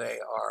how they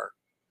are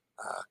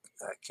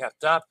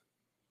kept up,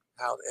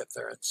 if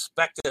they're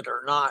inspected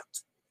or not,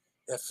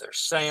 if they're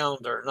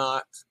sound or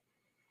not.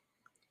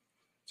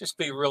 Just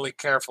be really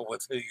careful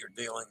with who you're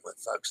dealing with,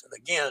 folks. And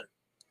again,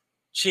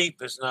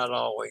 cheap is not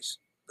always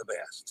the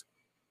best.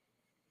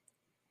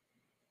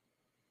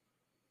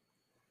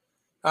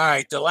 All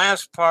right, the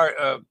last part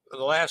of the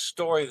last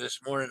story this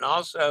morning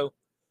also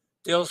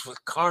deals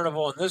with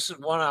Carnival, and this is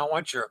one I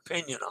want your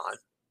opinion on.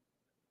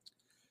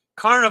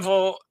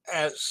 Carnival,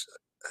 as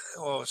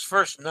was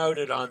first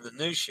noted on the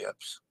new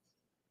ships,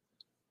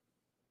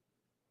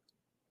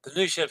 the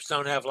new ships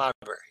don't have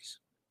libraries.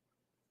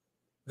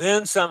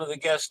 Then some of the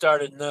guests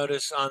started to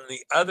notice on the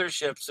other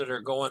ships that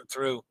are going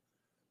through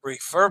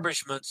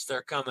refurbishments,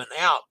 they're coming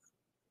out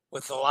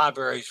with the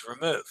libraries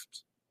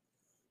removed,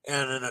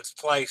 and in its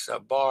place a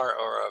bar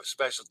or a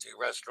specialty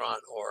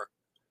restaurant or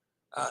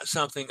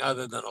something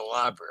other than a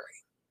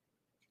library.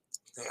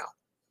 Now,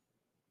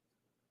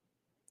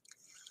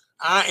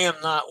 I am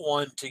not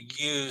one to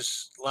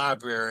use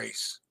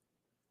libraries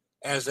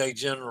as a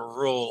general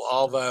rule,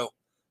 although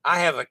I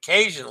have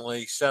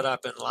occasionally set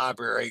up in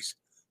libraries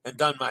and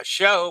done my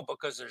show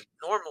because there's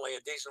normally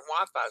a decent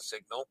Wi-Fi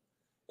signal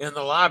in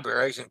the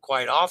libraries, and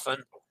quite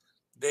often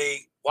the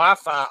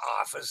Wi-Fi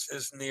office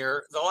is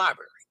near the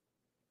library.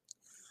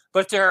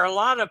 But there are a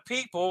lot of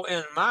people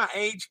in my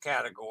age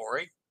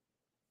category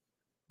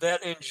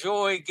that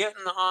enjoy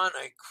getting on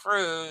a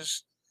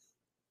cruise,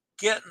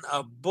 getting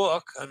a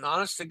book, an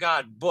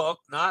honest-to-God book,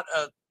 not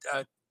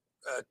a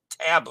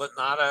tablet,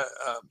 not a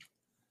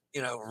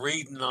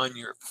reading on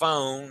your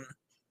phone,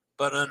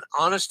 but an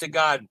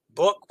honest-to-God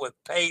book with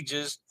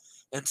pages,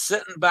 and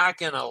sitting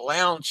back in a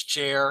lounge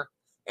chair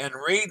and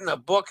reading a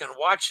book and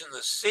watching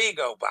the sea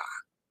go by.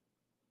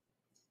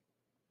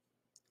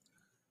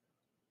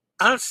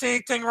 I don't see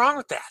anything wrong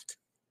with that.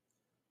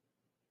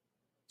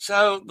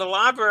 So the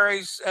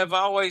libraries have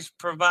always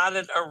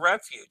provided a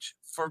refuge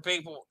for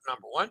people,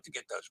 number one, to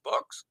get those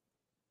books.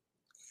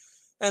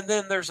 And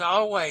then there's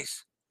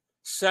always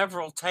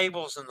several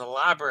tables in the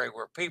library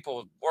where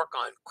people work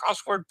on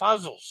crossword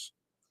puzzles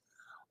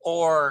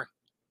or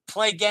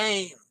play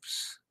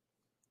games,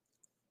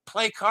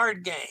 play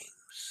card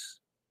games,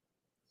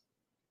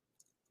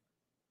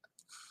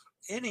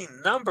 any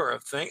number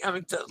of things. I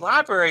mean, the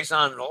libraries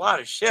on a lot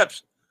of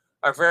ships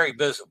are very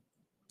busy,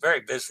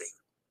 very busy.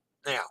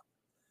 Now,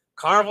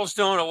 Carnival's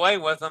doing away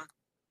with them.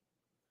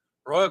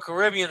 Royal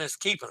Caribbean is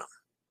keeping them.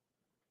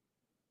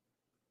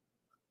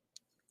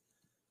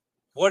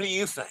 What do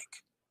you think?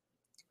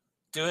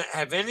 Do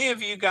any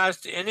of you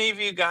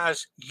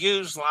guys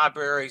use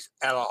libraries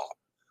at all?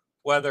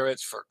 Whether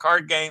it's for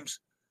card games,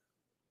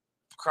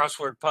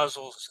 crossword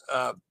puzzles,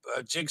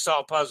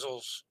 jigsaw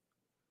puzzles,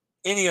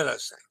 any of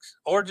those things,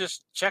 or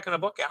just checking a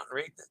book out and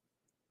reading it.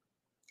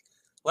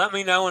 Let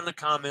me know in the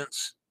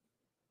comments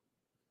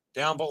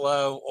down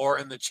below or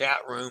in the chat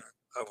room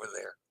over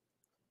there.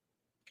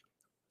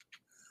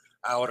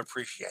 I would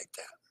appreciate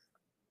that.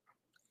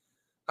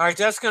 All right,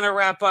 that's going to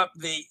wrap up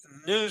the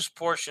news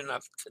portion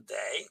of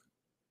today.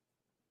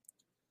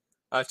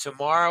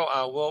 Tomorrow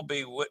I will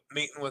be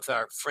meeting with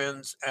our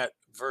friends at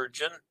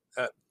Virgin,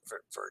 not at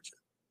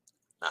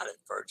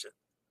Virgin,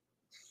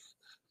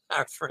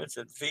 our friends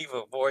at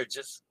Viva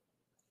Voyages,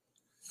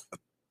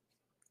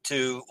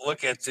 to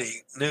look at the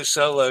new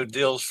solo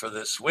deals for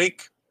this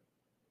week,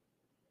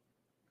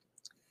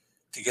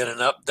 to get an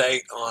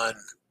update on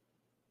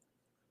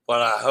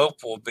what I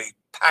hope will be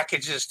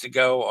packages to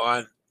go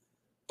on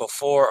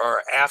before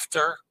or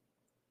after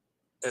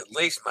at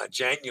least my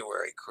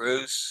January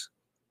cruise.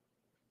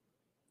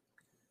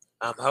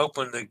 I'm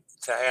hoping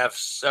to have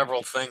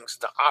several things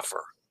to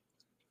offer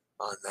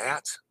on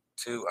that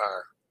to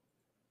our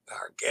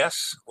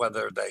guests,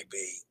 whether they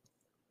be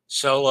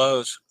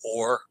solos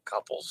or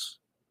couples.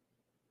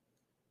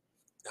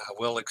 I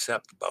will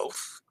accept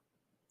both.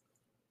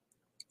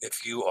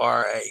 If you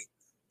are a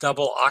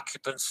double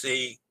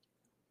occupancy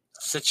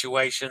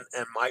situation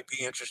and might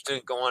be interested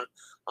in going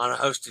on a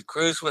hosted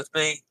cruise with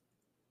me,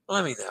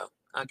 let me know.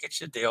 I'll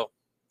get you a deal.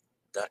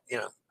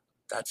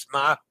 That's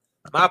my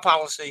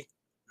policy.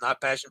 Not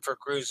Passion for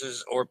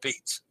Cruises or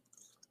Pete's.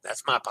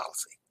 That's my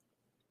policy.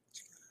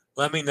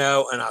 Let me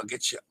know and I'll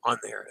get you on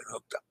there and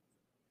hooked up.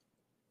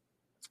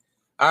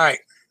 All right.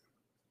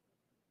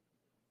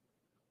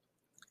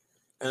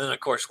 And then, of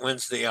course,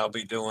 Wednesday I'll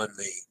be doing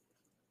the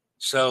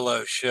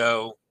solo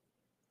show.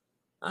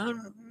 I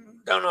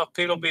don't know if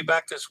Pete will be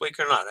back this week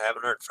or not. I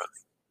haven't heard from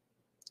him.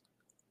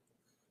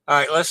 All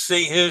right, let's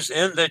see who's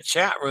in the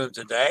chat room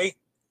today.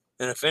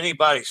 And if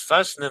anybody's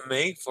fussing at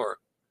me for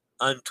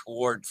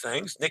untoward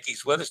things,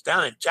 Nikki's with us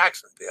down in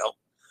Jacksonville.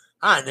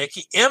 Hi,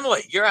 Nikki.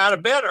 Emily, you're out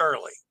of bed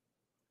early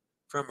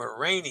from a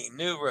rainy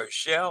New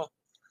Rochelle.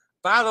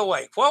 By the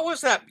way, what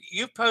was that?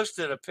 You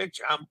posted a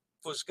picture. I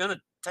was going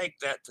to take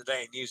that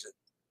today and use it.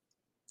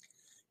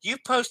 You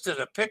posted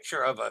a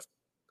picture of a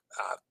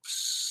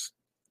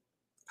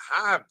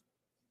high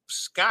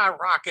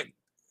skyrocket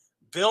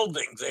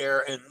building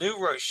there in New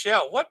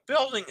Rochelle. What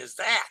building is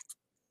that?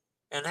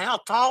 And how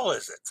tall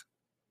is it?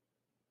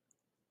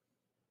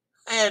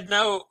 I had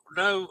no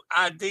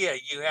idea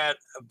you had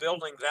a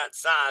building that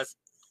size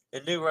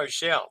in New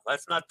Rochelle.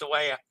 That's not the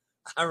way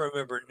I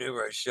remember New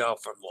Rochelle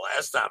from the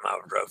last time I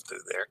drove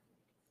through there.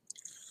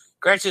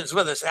 Gretchen's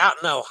with us out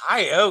in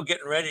Ohio,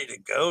 getting ready to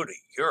go to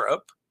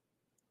Europe.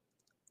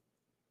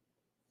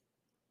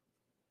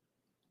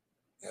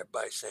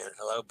 Everybody saying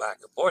hello back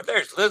and forth.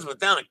 There's Elizabeth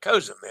down in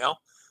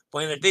Cozumel.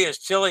 Buenos dias,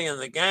 Chile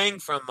and the gang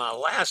from my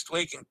last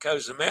week in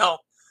Cozumel.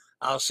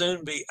 I'll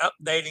soon be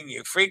updating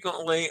you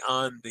frequently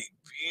on the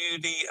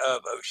beauty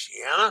of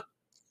Oceania.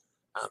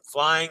 I'm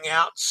flying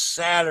out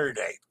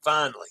Saturday,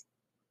 finally.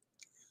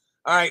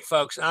 All right,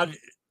 folks.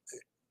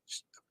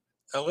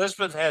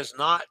 Elizabeth has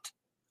not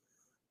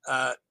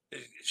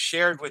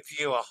shared with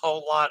you a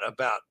whole lot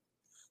about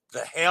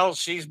the hell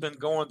she's been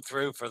going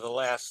through for the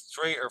last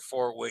 3 or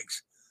 4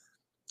 weeks.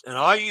 And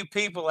all you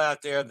people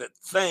out there that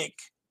think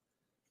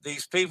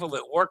these people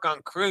that work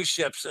on cruise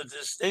ships, that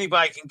just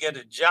anybody can get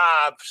a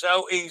job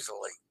so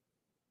easily.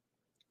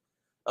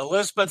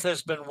 Elizabeth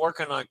has been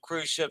working on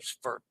cruise ships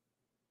for,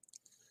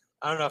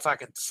 I don't know if I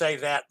can say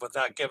that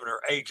without giving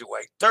her age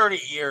away, 30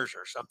 years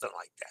or something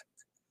like that.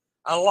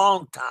 A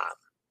long time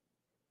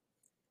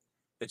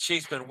that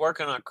she's been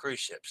working on cruise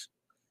ships.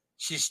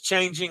 She's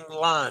changing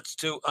lines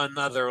to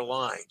another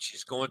line.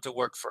 She's going to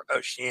work for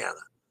Oceania.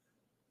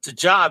 It's a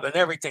job and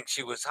everything.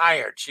 She was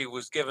hired. She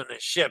was given a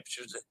ship.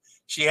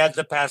 She had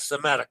to pass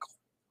the medical.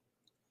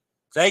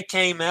 They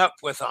came up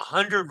with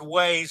 100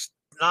 ways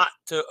not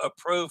to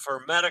approve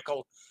her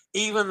medical,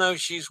 even though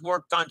she's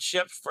worked on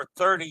ships for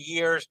 30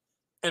 years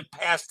and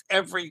passed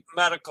every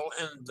medical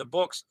in the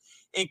books,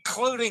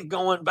 including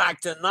going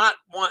back to not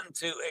wanting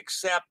to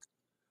accept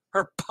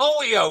her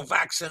polio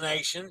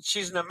vaccination.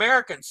 She's an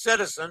American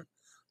citizen.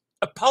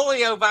 A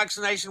polio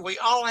vaccination we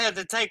all had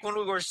to take when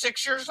we were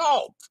 6 years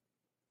old,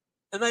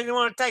 and they didn't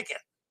want to take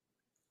it.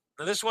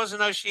 Now, this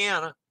wasn't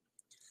Oceania.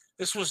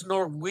 This was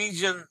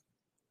Norwegian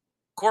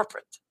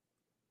corporate.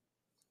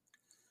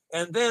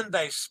 And then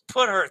they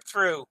put her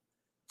through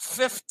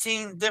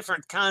 15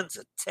 different kinds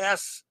of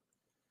tests.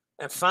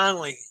 And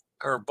finally,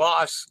 her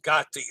boss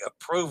got the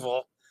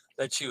approval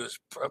that she was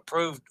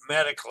approved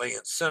medically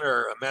and sent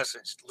her a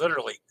message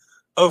literally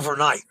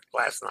overnight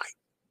last night.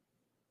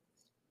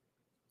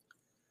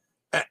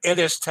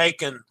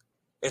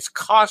 It's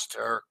cost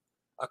her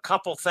a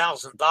couple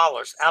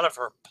 $1,000s out of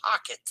her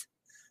pocket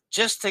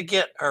just to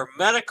get her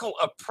medical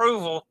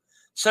approval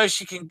so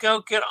she can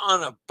go get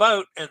on a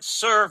boat and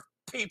serve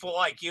people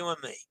like you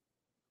and me.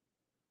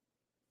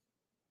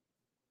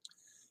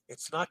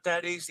 It's not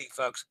that easy,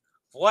 folks.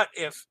 What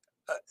if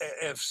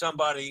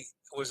somebody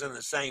was in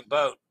the same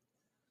boat?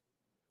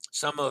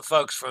 Some of the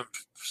folks from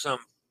some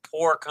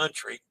poor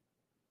country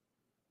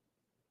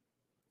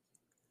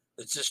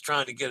that's just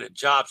trying to get a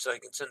job so they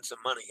can send some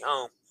money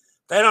home.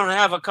 They don't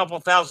have a couple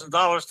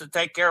 $1,000s to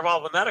take care of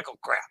all the medical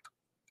crap.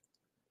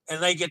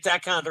 And they get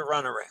that kind of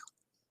runaround.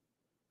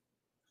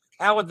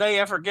 How would they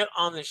ever get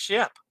on the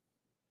ship?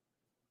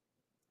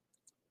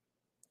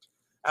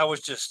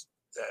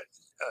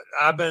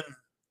 I've been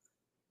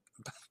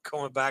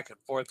going back and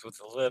forth with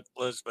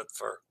Elizabeth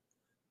for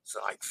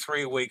like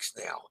 3 weeks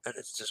now, and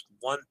it's just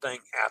one thing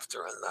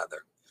after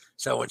another.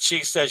 So when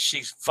she says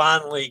she's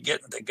finally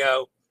getting to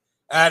go,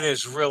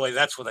 that's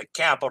with a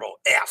capital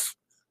F,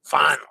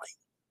 finally.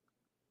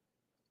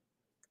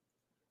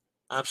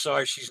 I'm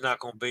sorry she's not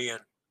going to be in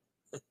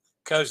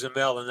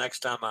Cozumel the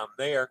next time I'm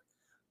there,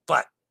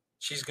 but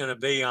she's going to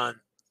be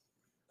on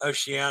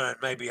Oceania, and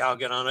maybe I'll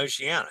get on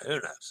Oceania. Who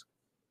knows?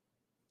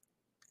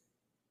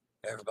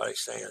 Everybody's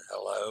saying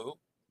hello.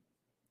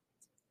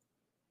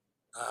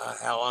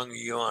 How long are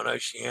you on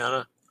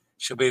Oceania?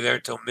 She'll be there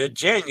till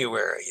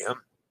mid-January.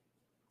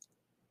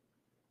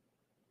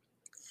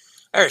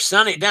 There's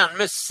Sonny down in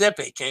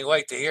Mississippi. Can't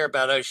wait to hear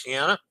about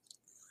Oceania.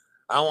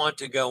 I want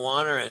to go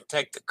on her and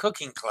take the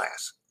cooking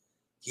class.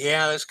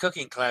 Yeah, those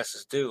cooking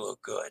classes do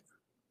look good.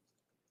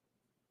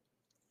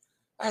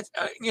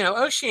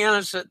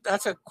 Oceania,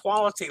 that's a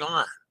quality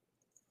line.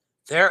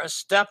 They're a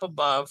step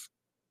above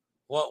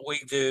what we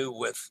do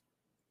with,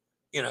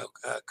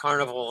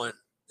 Carnival and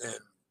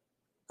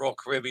Royal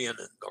Caribbean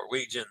and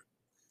Norwegian.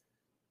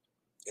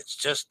 It's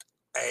just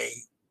a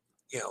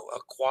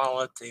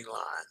quality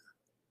line.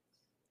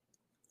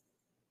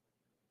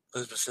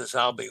 Elizabeth says,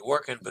 I'll be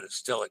working, but it's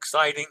still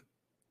exciting.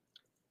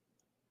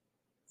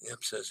 Em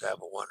says,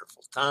 have a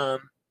wonderful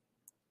time.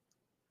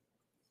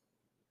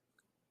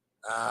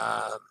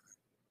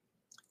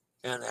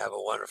 And have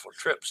a wonderful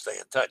trip. Stay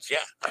in touch.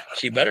 Yeah,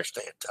 she better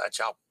stay in touch.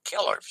 I'll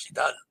kill her if she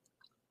doesn't.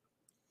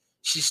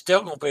 She's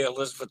still going to be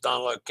Elizabeth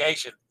on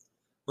location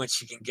when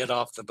she can get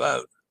off the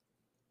boat.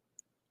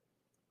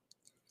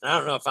 And I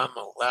don't know if I'm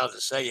allowed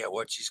to say yet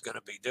what she's going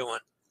to be doing,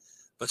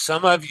 but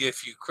some of you,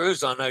 if you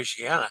cruise on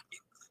Oceania,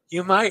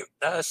 you might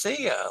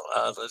see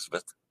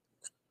Elizabeth.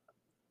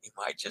 You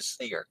might just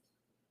see her.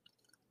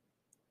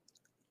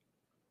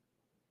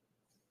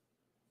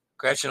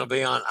 Gretchen will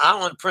be on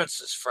Island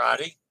Princess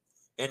Friday.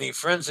 Any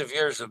friends of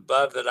yours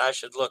above that I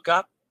should look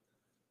up?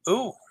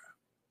 Ooh.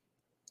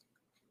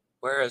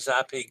 Where is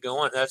IP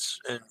going? That's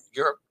in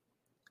Europe.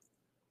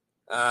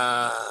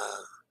 I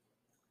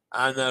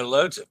know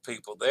loads of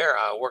people there.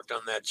 I worked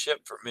on that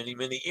ship for many,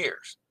 many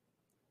years.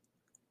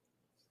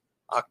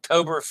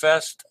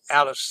 Oktoberfest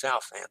out of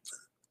Southampton.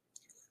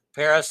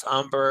 Paris,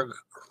 Hamburg,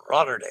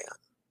 Rotterdam.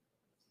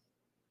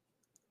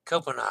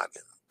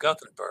 Copenhagen,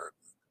 Gothenburg,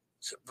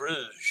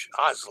 Bruges,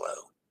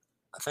 Oslo.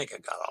 I think I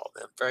got all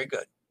of them. Very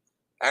good.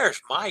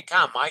 There's Mike.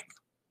 Hi, Mike.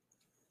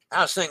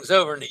 How's things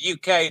over in the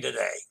UK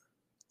today?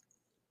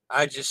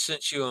 I just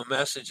sent you a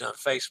message on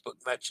Facebook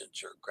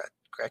Messenger,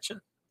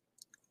 Gretchen.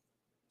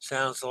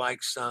 Sounds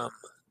like some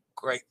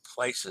great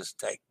places.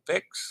 Take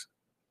pics.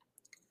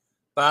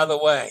 By the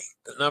way,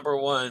 the number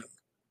one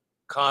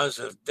cause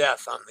of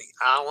death on the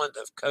island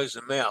of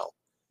Cozumel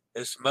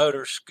is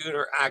motor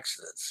scooter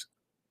accidents.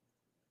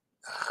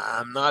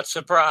 I'm not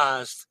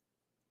surprised.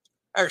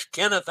 There's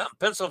Kenneth up in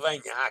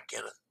Pennsylvania. Hi,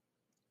 Kenneth.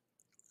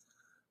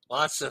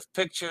 Lots of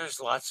pictures,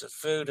 lots of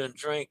food and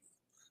drink.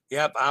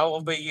 Yep, I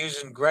will be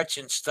using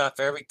Gretchen's stuff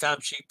every time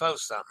she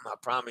posts something. I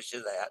promise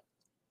you that.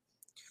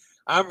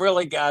 I'm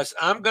going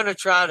to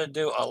try to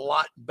do a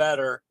lot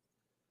better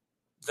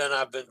than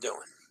I've been doing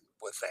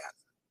with that.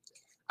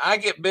 I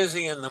get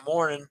busy in the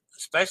morning,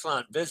 especially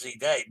on busy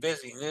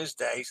news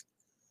days,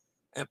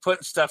 and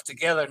putting stuff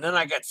together. And then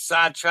I get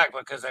sidetracked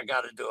because I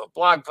got to do a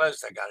blog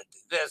post. I got to do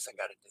this. I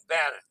got to do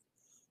that.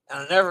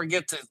 And I never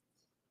get to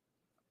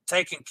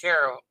taking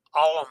care of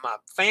all of my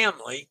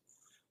family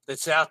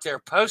that's out there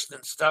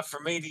posting stuff for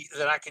me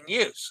that I can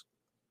use.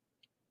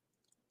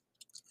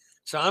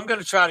 So I'm going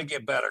to try to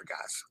get better,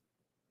 guys.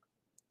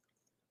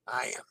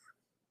 I am.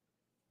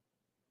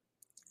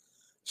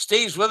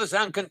 Steve's with us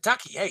out in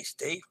Kentucky. Hey,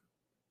 Steve.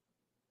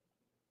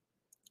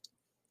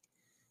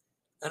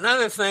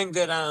 Another thing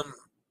that I'm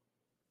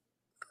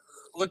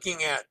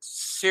looking at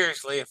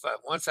seriously,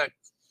 once I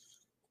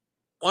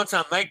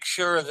make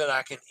sure that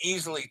I can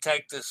easily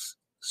take this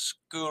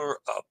scooter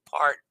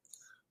apart,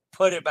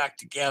 put it back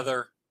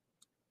together,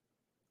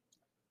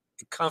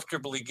 and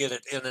comfortably get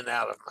it in and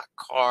out of my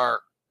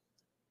car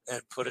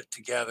and put it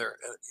together,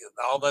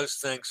 all those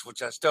things,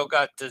 which I still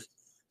got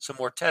some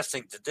more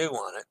testing to do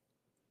on it.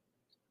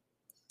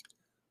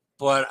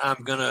 But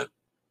I'm going to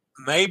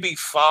maybe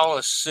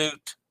follow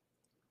suit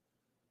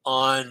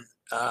on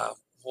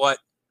what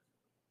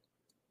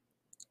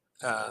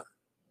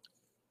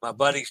my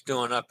buddy's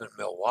doing up in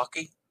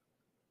Milwaukee,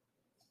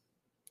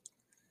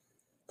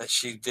 that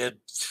she did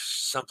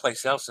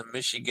someplace else in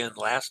Michigan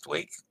last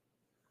week,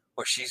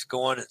 where she's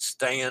going and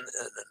staying in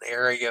an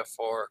area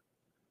for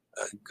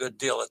a good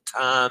deal of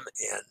time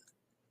and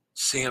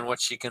seeing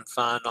what she can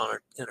find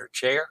in her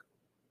chair.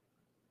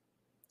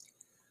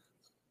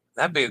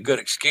 That'd be a good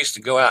excuse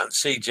to go out and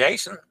see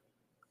Jason.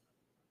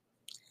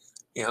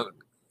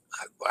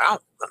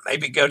 Well,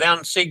 maybe go down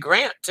and see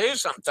Grant too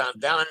sometime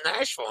down in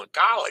Nashville in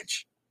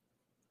college.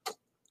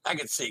 I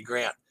could see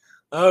Grant.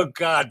 Oh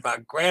God, my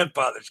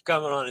grandfather's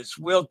coming on his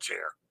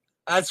wheelchair.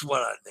 That's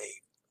what I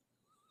need.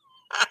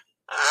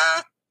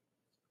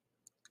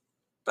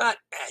 But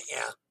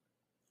yeah,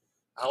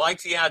 I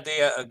like the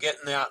idea of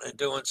getting out and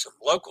doing some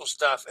local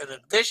stuff in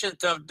addition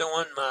to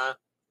doing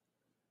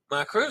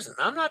my cruising.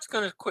 I'm not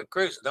going to quit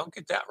cruising. Don't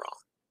get that wrong.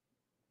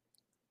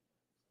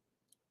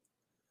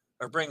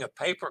 Or bring a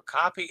paper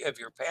copy of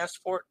your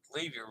passport,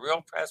 leave your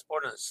real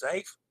passport in a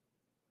safe.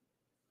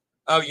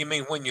 Oh, you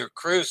mean when you're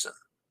cruising?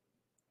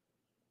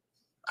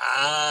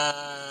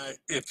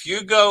 If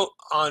you go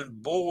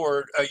on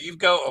board or you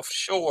go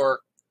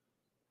offshore,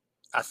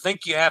 I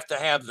think you have to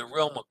have the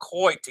real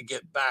McCoy to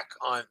get back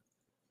on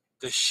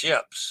the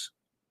ships.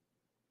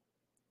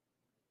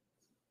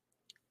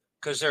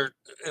 Because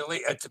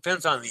it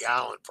depends on the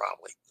island,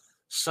 probably.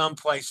 Some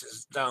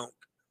places don't,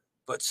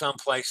 but some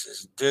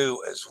places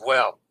do as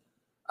well.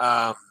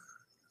 I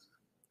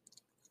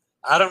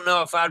don't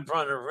know if I'd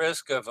run a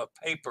risk of a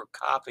paper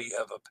copy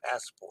of a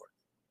passport.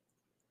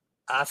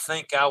 I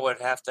think I would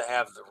have to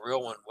have the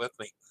real one with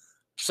me.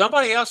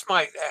 Somebody else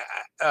might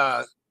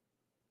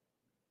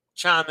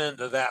chime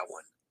into that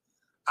one.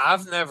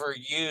 I've never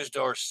used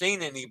or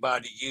seen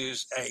anybody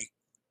use a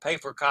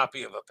paper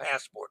copy of a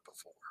passport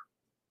before.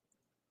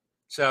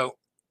 So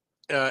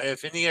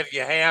if any of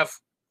you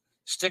have,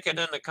 stick it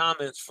in the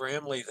comments for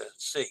Emily to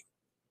see.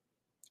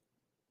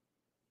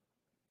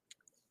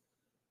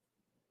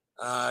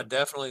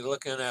 Definitely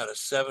looking at a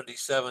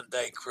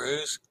 77-day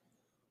cruise.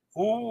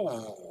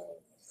 Ooh,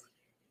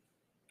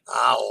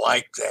 I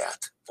like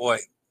that. Boy,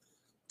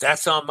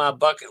 that's on my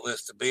bucket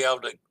list to be able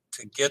to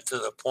get to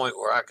the point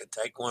where I could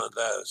take one of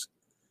those.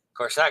 Of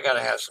course, I got to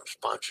have some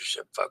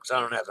sponsorship, folks. I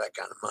don't have that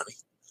kind of money.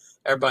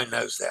 Everybody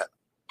knows that.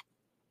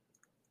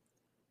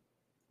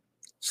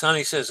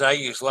 Sonny says, I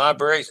use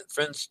libraries and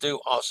friends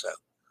do also.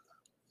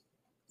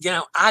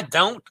 I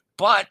don't,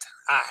 but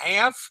I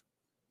have.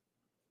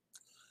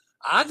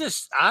 I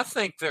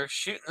think they're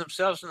shooting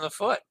themselves in the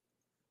foot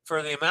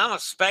for the amount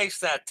of space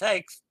that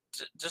takes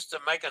just to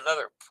make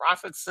another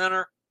profit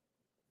center.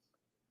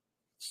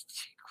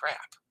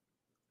 Crap.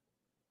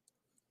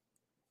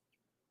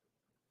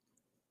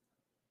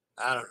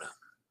 I don't know.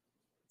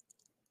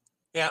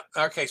 Yeah.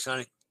 Okay,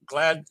 Sonny.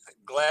 Glad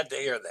to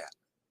hear that.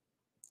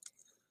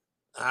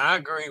 I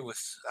agree with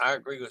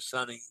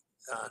Sonny.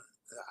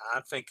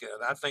 I think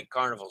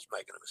Carnival's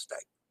making a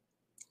mistake.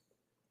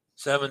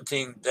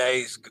 17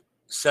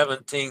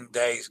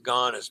 days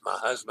gone is my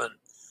husband,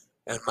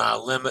 and my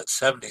limit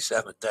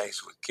 77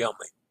 days would kill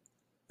me.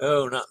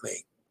 Oh, not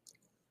me.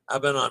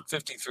 I've been on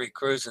 53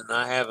 cruises, and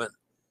I haven't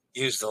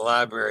used the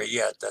library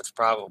yet. That's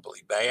probably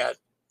bad.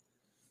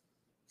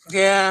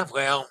 Yeah,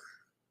 well,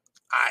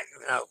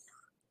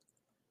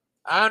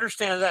 I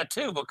understand that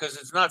too, because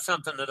it's not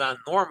something that I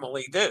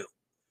normally do.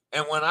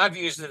 And when I've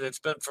used it, it's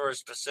been for a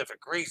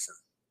specific reason.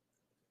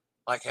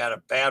 Like had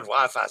a bad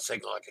Wi-Fi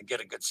signal, I could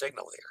get a good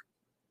signal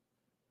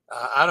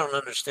here. I don't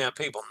understand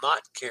people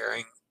not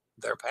carrying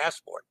their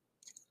passport.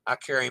 I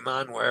carry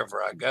mine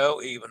wherever I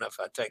go, even if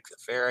I take the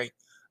ferry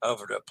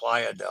over to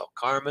Playa del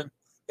Carmen.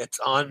 It's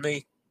on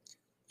me.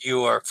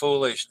 You are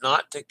foolish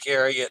not to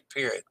carry it,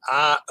 period.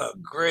 I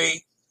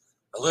agree.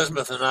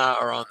 Elizabeth and I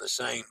are on the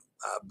same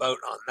boat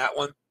on that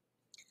one.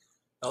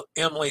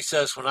 Emily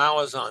says, when I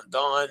was on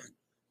Dawn,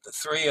 the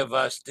three of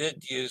us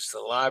did use the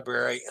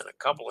library and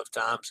a couple of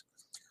times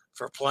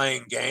for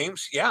playing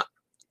games. Yeah,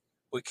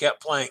 we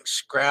kept playing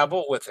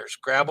Scrabble with her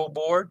Scrabble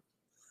board.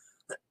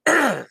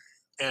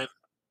 And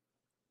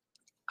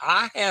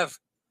I have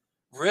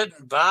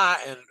ridden by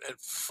and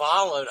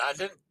followed. I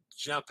didn't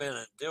jump in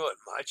and do it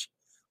much,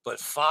 but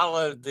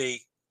followed the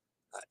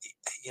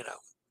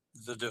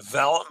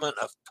development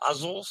of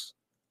puzzles.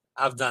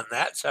 I've done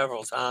that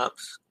several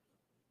times.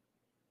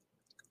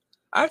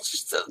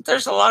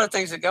 There's a lot of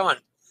things that go on.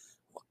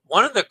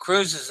 One of the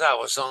cruises I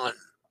was on,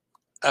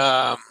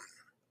 it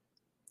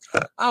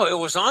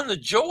was on the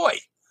Joy.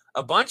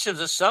 A bunch of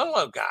the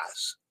solo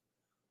guys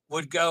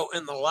would go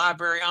in the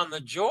library on the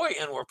Joy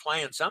and were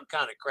playing some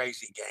kind of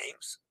crazy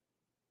games.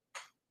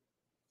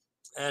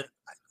 And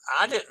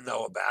I didn't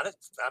know about it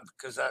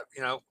because I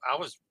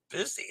was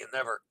busy and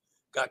never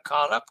got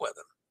caught up with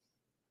them.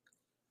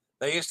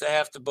 They used to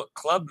have to book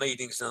club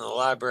meetings in the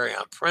library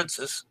on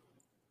Princess.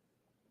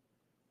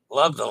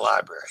 Love the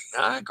library.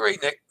 I agree,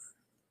 Nick.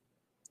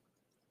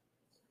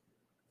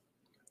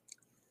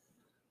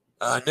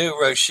 New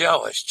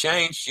Rochelle has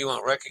changed. You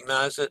won't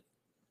recognize it.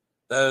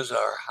 Those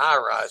are high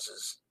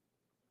rises.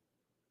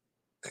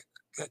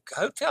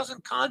 Hotels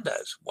and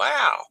condos.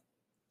 Wow.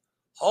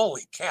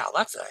 Holy cow.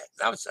 That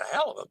was a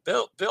hell of a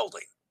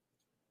building.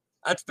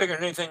 That's bigger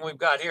than anything we've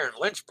got here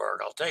in Lynchburg,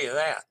 I'll tell you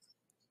that.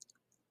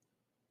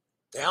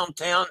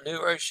 Downtown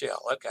New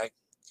Rochelle. Okay.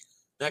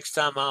 Next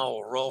time I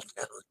will roll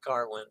down the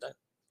car window.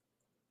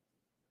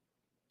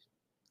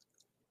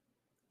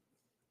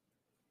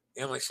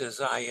 Emily says,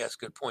 yes,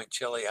 good point,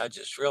 Chili. I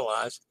just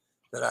realized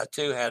that I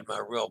too had my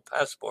real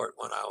passport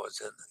when I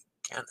was in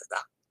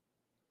Canada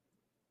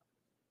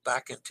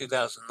back in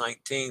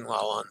 2019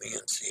 while on the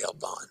NCL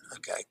Dawn.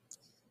 Okay.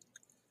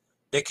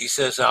 Nikki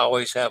says, I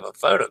always have a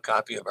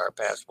photocopy of our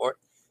passport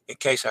in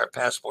case our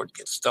passport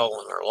gets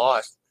stolen or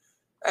lost.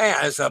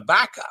 As a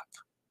backup,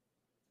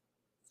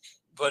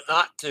 but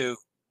not to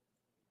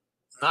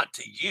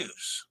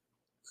use,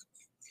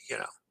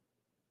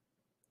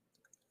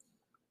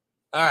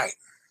 All right.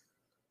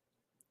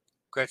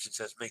 Gretchen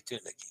says, me too,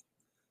 Nikki.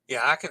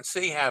 Yeah, I can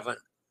see having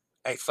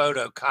a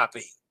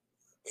photocopy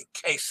in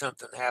case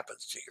something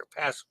happens to your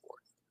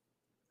passport.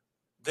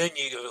 Then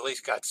you at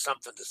least got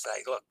something to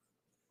say, look,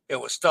 it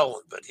was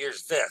stolen, but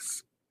here's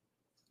this.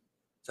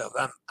 So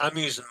if I'm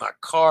using my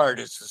card,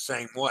 it's the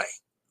same way.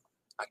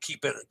 I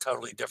keep it in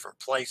totally different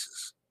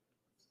places.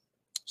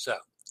 So,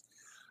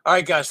 all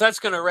right, guys, that's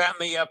going to wrap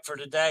me up for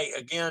today.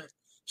 Again, as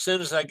soon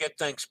as I get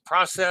things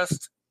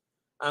processed,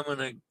 I'm going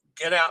to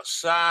get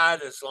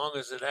outside as long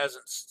as it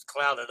hasn't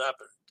clouded up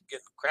and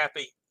getting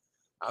crappy.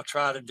 I'll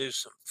try to do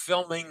some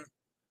filming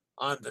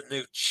on the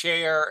new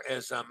chair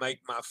as I make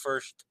my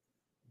first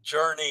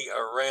journey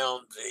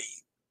around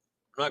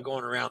I'm not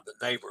going around the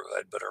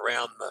neighborhood, but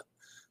around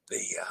the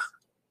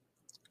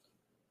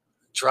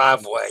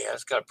driveway.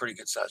 It's got a pretty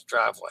good sized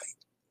driveway.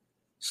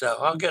 So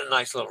I'll get a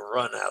nice little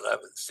run out of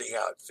it and see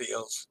how it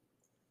feels.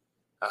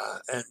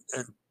 And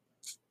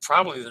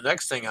probably the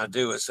next thing I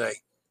do is a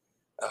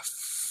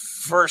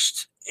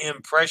first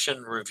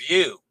impression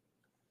review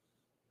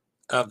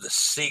of the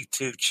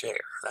C2 chair.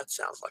 That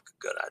sounds like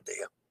a good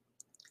idea.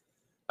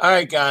 All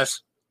right,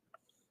 guys,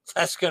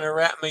 that's going to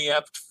wrap me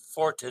up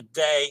for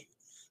today.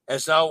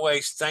 As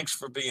always, thanks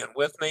for being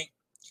with me.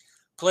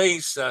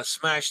 Please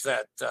smash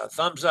that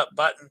thumbs up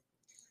button.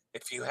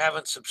 If you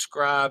haven't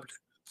subscribed,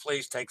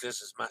 please take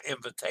this as my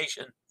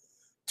invitation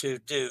to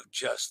do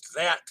just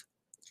that.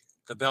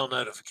 The bell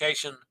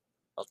notification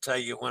will tell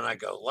you when I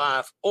go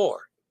live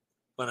or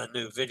when a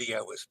new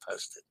video is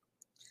posted.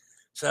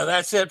 So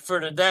that's it for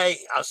today.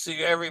 I'll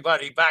see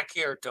everybody back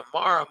here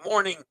tomorrow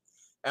morning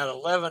at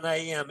 11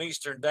 a.m.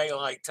 Eastern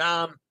Daylight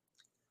Time.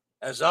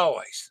 As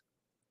always,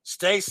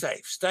 stay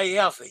safe, stay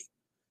healthy,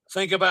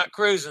 think about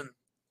cruising,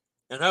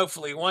 and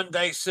hopefully one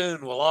day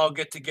soon we'll all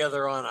get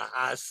together on a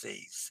high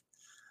seas.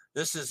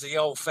 This is the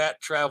old fat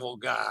travel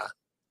guy.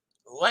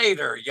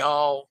 Later,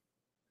 y'all.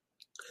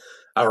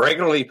 I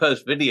regularly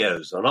post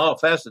videos on all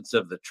facets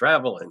of the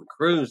travel and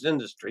cruise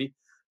industry.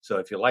 So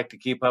if you like to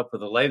keep up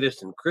with the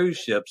latest in cruise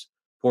ships,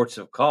 ports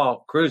of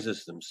call,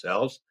 cruises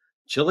themselves,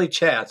 chilly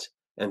chats,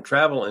 and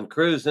travel and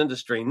cruise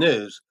industry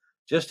news,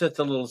 just hit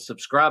the little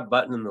subscribe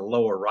button in the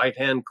lower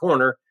right-hand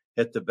corner,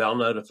 hit the bell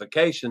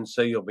notification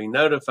so you'll be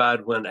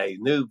notified when a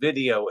new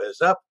video is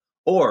up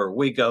or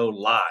we go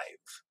live.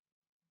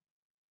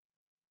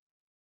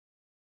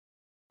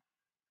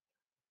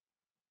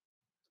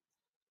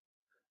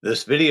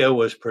 This video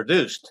was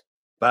produced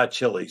by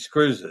Chili's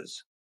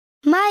Cruises.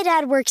 My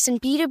dad works in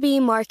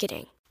B2B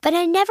marketing, but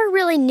I never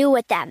really knew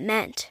what that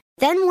meant.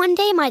 Then one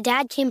day my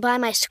dad came by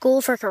my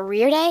school for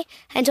career day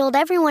and told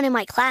everyone in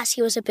my class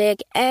he was a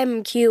big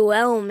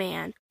MQL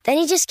man. Then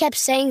he just kept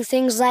saying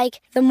things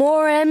like, the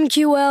more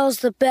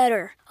MQLs, the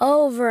better,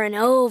 over and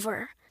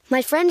over.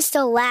 My friends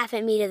still laugh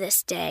at me to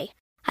this day.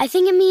 I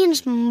think it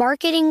means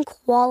marketing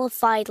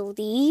qualified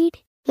lead.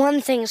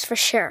 One thing's for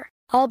sure,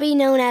 I'll be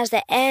known as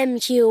the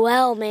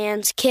MQL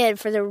man's kid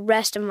for the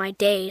rest of my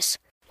days.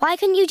 Why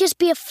couldn't you just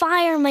be a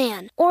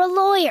fireman or a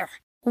lawyer?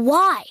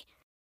 Why?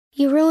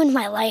 You ruined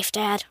my life,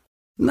 Dad.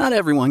 Not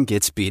everyone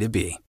gets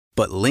B2B,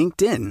 but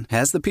LinkedIn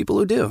has the people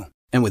who do.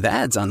 And with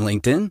ads on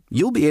LinkedIn,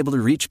 you'll be able to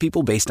reach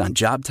people based on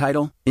job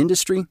title,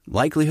 industry,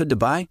 likelihood to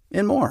buy,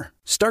 and more.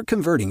 Start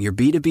converting your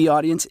B2B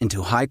audience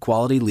into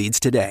high-quality leads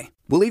today.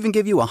 We'll even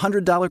give you a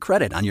 $100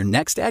 credit on your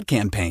next ad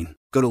campaign.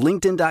 Go to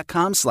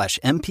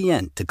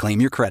linkedin.com/MPN to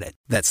claim your credit.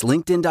 That's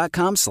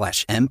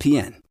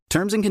linkedin.com/MPN.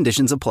 Terms and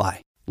conditions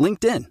apply.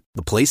 LinkedIn,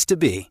 the place to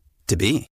be, to be.